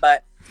like that,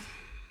 but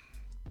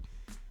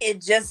it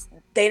just,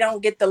 they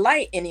don't get the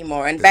light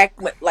anymore. And back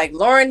with like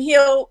Lauryn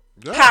Hill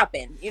Yeah.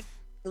 popping,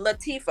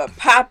 Latifah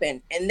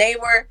popping, and they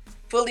were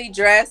fully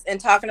dressed and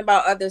talking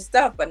about other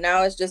stuff, but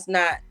now it's just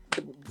not,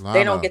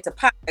 they don't Lana. get to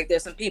pop. Like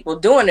there's some people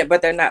doing it,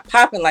 but they're not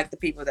popping like the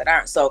people that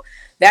aren't. So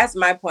that's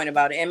my point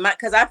about it. And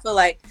because I feel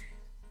like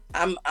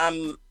I'm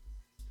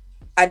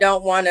I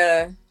don't want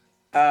to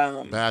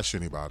Bash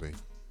anybody.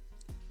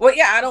 well,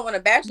 yeah, I don't want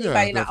to bash Yeah,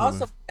 anybody, and I definitely.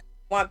 also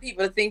want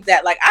people to think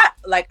that like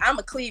I'm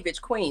a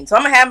cleavage queen, so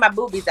I'm gonna have my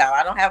boobies out.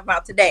 I don't have them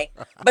out today,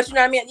 but you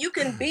know what I mean. You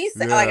can be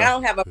like, I Yeah.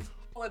 don't have a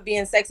problem with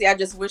being sexy. I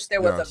just wish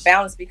there was a Yes.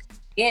 balance, because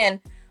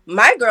again,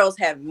 my girls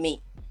have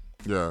me,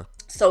 Yeah.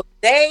 so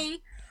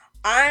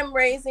I'm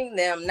raising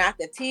them, not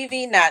the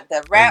TV, not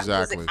the rap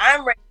music.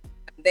 Exactly.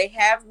 They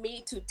have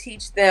me to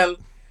teach them,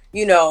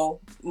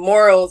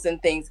 morals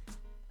and things.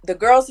 The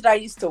girls that I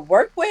used to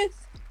work with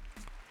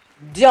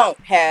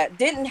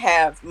didn't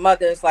have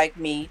mothers like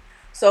me.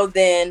 So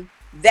then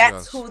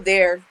that's Yes. who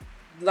they're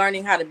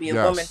learning how to be a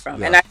woman Yes.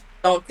 from. And I Yes.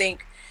 don't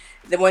think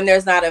that when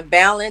there's not a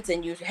balance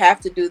and you have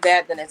to do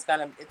that, then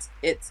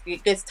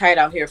it gets tight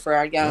out here for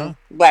our Yeah. young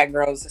black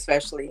girls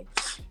especially.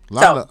 So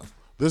Lana,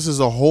 this is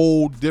a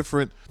whole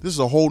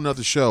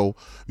nother show,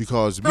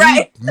 because me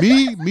right.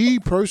 me me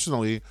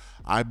personally,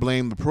 I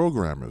blame the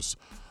programmers.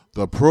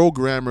 The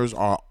programmers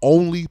are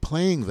only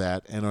playing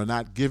that and are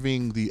not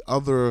giving the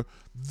other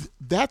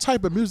that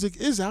type of music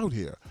is out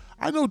here.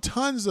 I know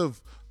tons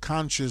of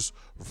conscious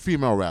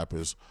female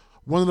rappers.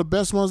 One of the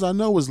best ones I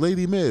know is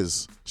Lady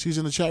Miz. She's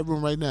in the chat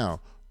room right now.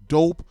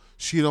 Dope.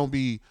 She don't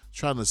be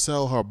trying to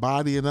sell her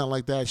body and nothing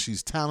like that.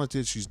 She's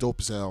talented. She's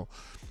dope as hell.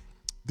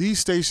 These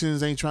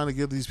stations ain't trying to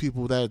give these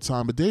people that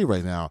time of day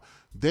right now.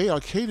 They are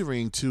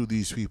catering to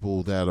these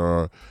people that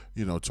are,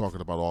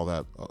 talking about all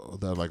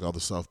that like other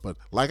stuff. But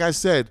like I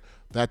said,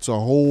 that's a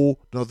whole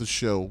nother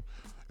show,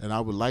 and I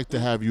would like to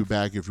have you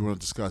back if you want to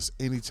discuss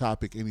any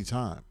topic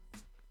anytime.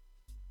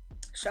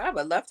 Sure, I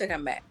would love to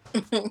come back.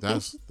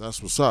 That's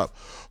what's up.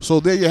 So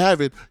there you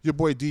have it, your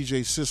boy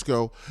DJ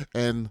Cisco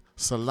and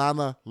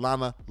Solana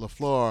Lana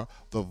LaFleur,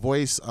 the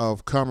voice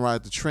of Come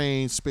Ride the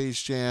Train.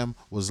 Space Jam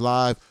was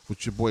live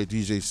with your boy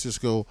DJ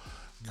Cisco,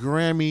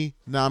 Grammy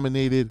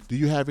nominated. Do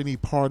you have any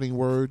parting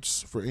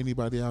words for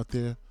anybody out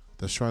there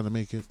that's trying to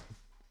make it?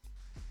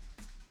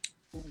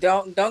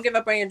 Don't give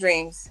up on your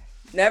dreams.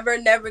 Never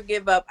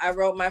give up. I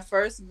wrote my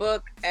first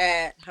book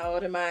at, how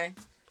old am I?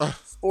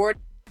 40,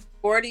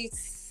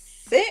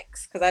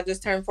 46, because I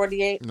just turned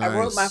 48. Nice. I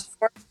wrote my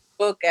first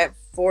book at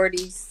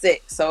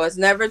 46. So it's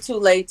never too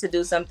late to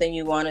do something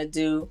you want to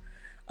do.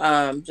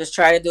 Just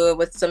try to do it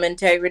with some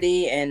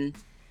integrity and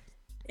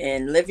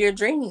live your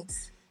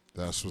dreams.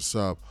 That's what's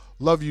up.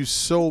 Love you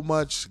so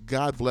much.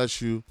 God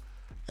bless you.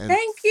 And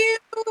Thank you.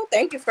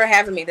 Thank you for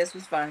having me. This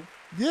was fun.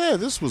 yeah,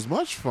 this was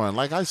much fun.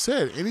 Like I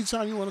said,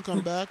 anytime you want to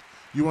come back,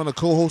 you want to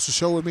co-host a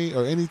show with me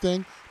or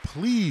anything,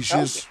 please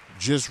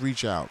just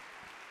reach out.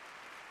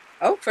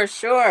 Oh, for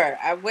sure.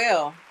 I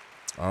will.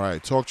 All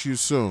right, talk to you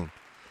soon.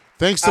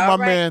 Thanks to All my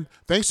right. man.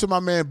 Thanks to my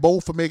man Bo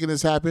for making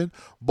this happen.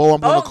 Bo,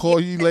 I'm gonna call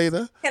you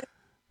later.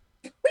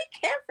 We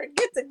can't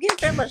forget to give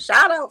him a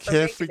shout out.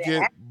 Can't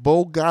forget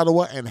Bo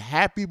Godowa, and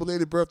happy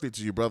belated birthday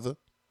to you, brother.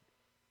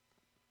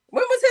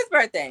 When was his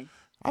birthday?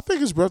 I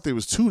think his birthday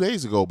was 2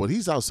 days ago, but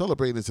he's out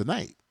celebrating it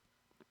tonight.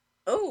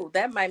 Oh,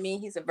 that might mean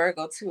he's a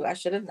Virgo too. I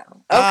should have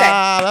known. Okay.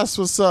 That's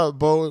what's up.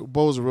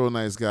 Bo's a real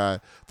nice guy.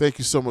 Thank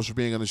you so much for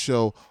being on the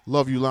show.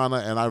 Love you,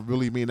 Lana, and I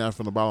really mean that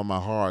from the bottom of my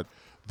heart.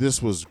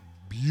 This was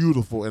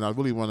beautiful, and I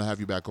really want to have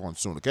you back on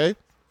soon, okay?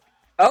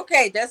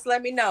 Okay, just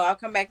let me know. I'll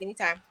come back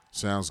anytime.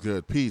 Sounds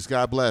good. Peace.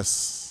 God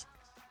bless.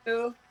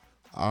 All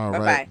All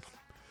right. right.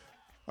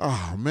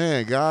 Oh,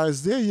 man,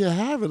 guys, there you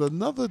have it.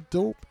 Another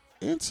dope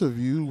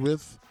interview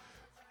with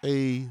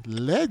a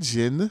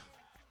legend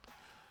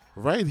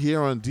right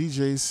here on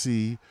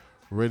DJC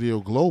Radio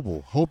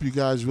Global. Hope you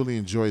guys really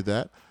enjoyed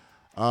that.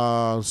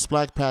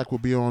 Splack Pack will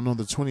be on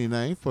the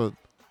 29th, but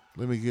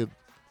let me get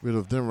rid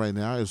of them right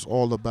now. It's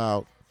all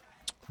about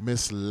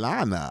Miss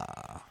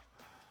Lana.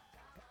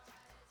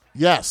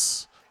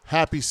 Yes.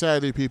 Happy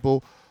Saturday,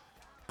 people.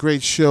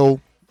 Great show.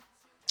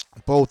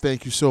 Bo,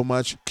 thank you so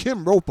much.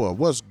 Kim Roper,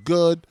 what's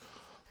good?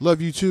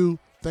 Love you too.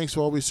 Thanks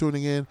for always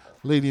tuning in.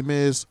 Lady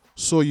Miz,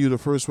 saw you the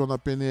first one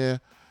up in there.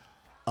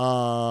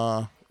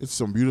 It's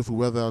some beautiful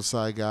weather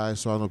outside, guys,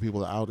 so I know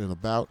people are out and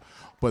about.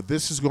 But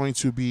this is going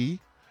to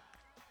be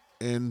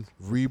in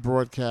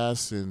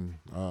rebroadcast and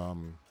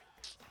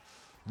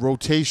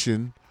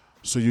rotation,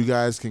 so you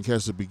guys can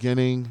catch the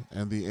beginning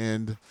and the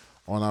end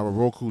on our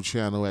Roku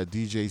channel at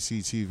DJC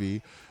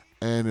TV,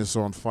 and it's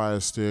on Fire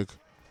Stick.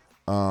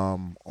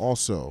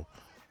 Also,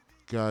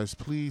 guys,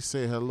 please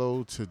say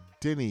hello to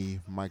Denny,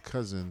 my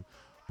cousin.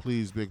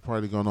 Please, big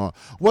party going on.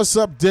 What's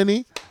up,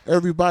 Denny?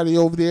 Everybody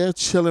over there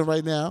chilling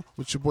right now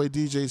with your boy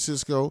DJ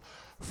Cisco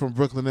from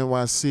Brooklyn,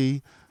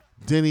 NYC.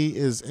 Denny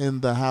is in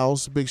the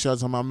house. Big shout out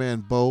to my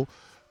man, Bo.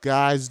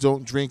 Guys,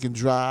 don't drink and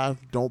drive.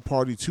 Don't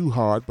party too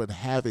hard, but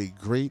have a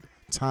great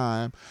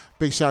time.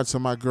 Big shout out to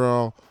my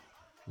girl,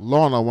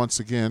 Lorna, once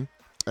again.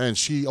 And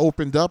she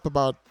opened up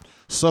about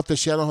stuff that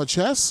she had on her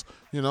chest.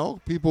 You know,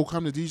 people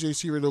come to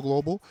DJC Radio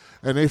Global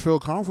and they feel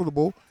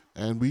comfortable,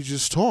 and we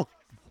just talk.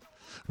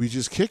 We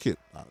just kick it,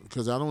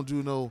 because I don't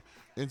do no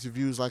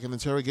interviews like an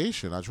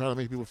interrogation. I try to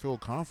make people feel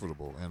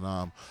comfortable, and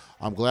I'm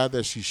glad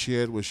that she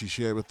shared what she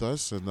shared with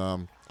us,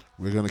 and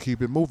we're going to keep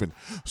it moving.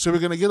 So we're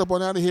going to get up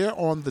on out of here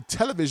on the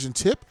television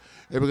tip,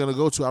 and we're going to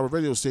go to our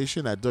radio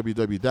station at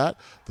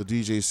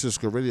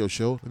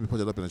www.thedjcisco.radio.show. Let me put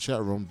that up in the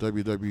chat room,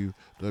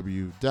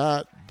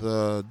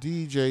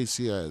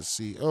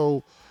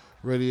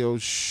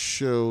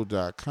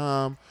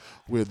 www.thedjcisco.radioshow.com,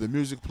 where the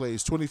music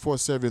plays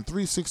 24/7,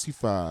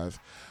 365.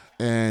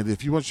 And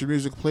if you want your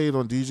music played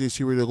on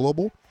DJC Radio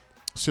Global,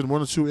 send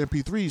 1 or 2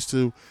 MP3s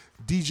to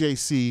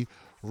DJC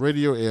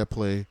Radio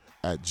Airplay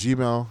at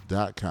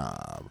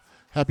gmail.com.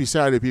 Happy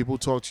Saturday, people.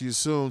 Talk to you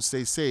soon.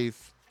 Stay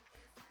safe.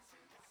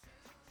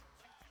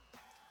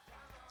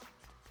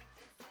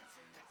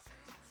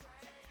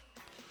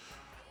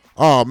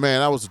 Oh,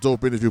 man, that was a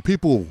dope interview.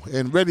 People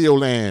in Radio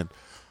Land,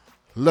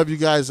 love you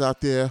guys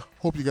out there.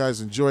 Hope you guys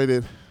enjoyed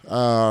it.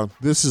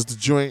 This is the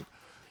joint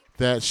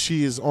that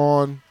she is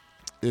on.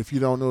 If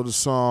you don't know the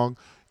song,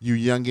 you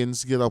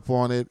youngins, get up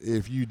on it.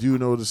 If you do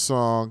know the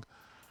song,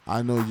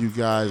 I know you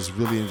guys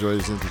really enjoy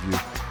this interview.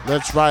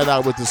 Let's ride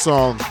out with the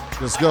song.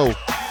 Let's go.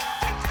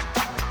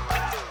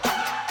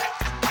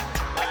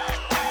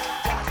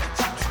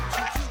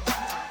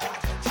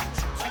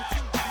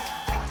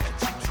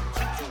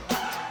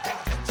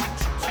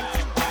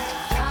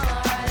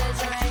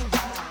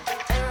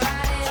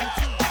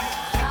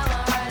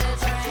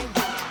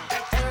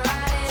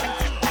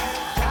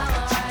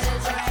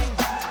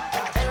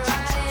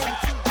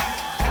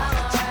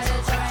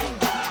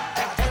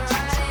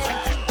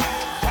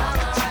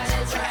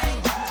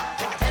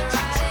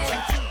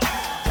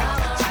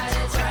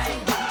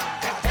 Rain.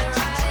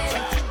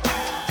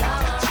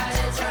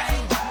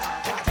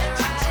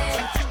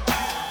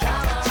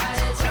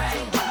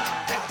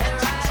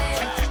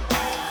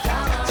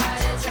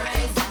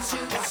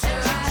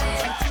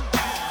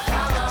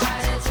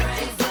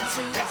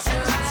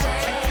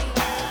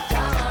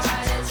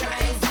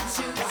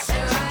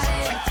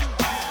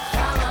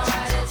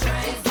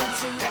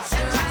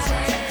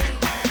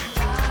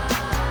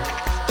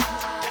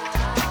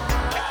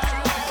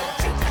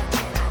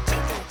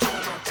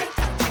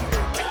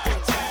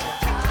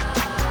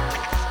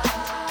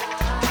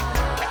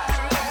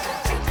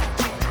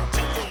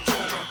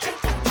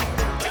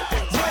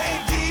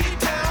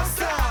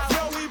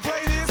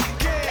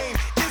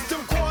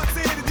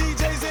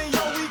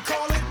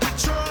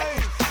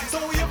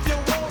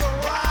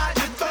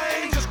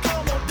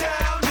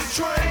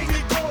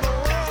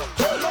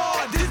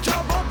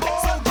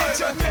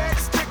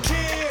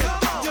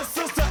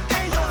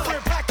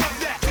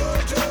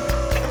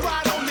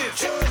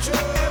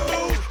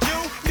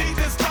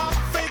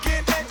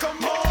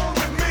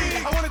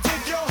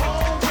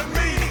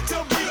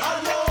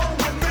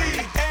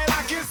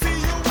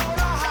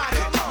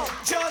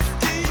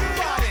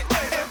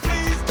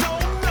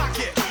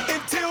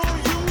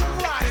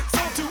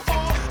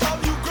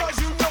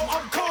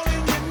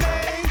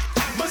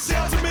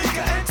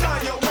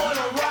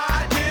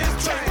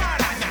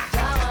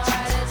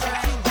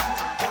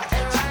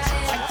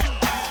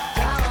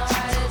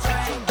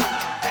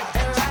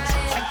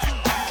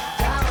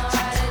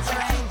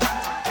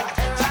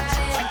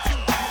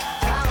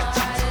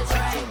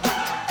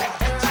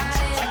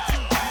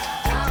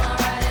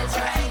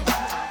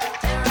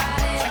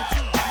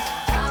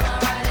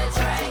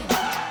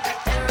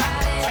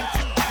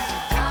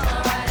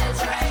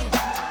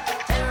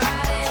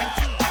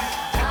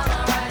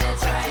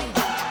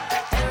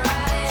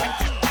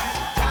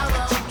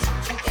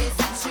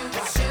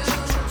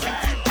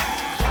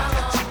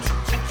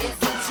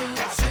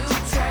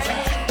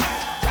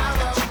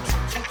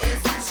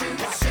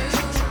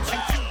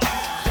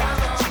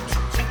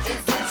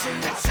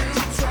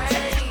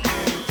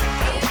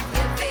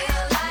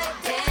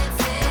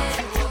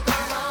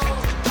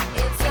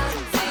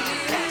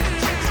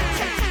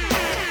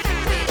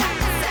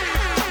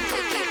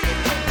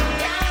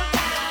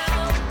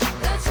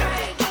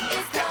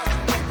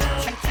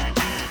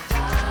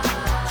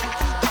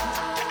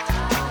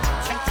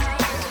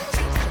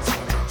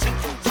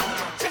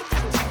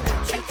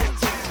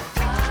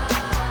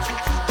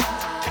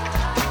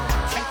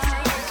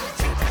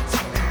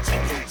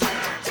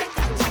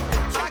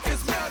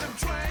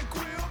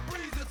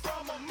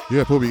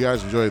 Yeah, hope you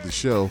guys enjoyed the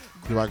show.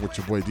 Be back with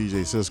your boy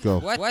DJ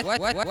Cisco.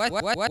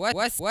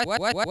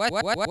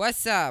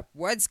 What's up?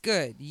 What's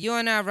good?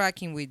 You're now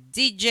rocking with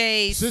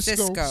DJ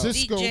Cisco.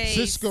 Cisco.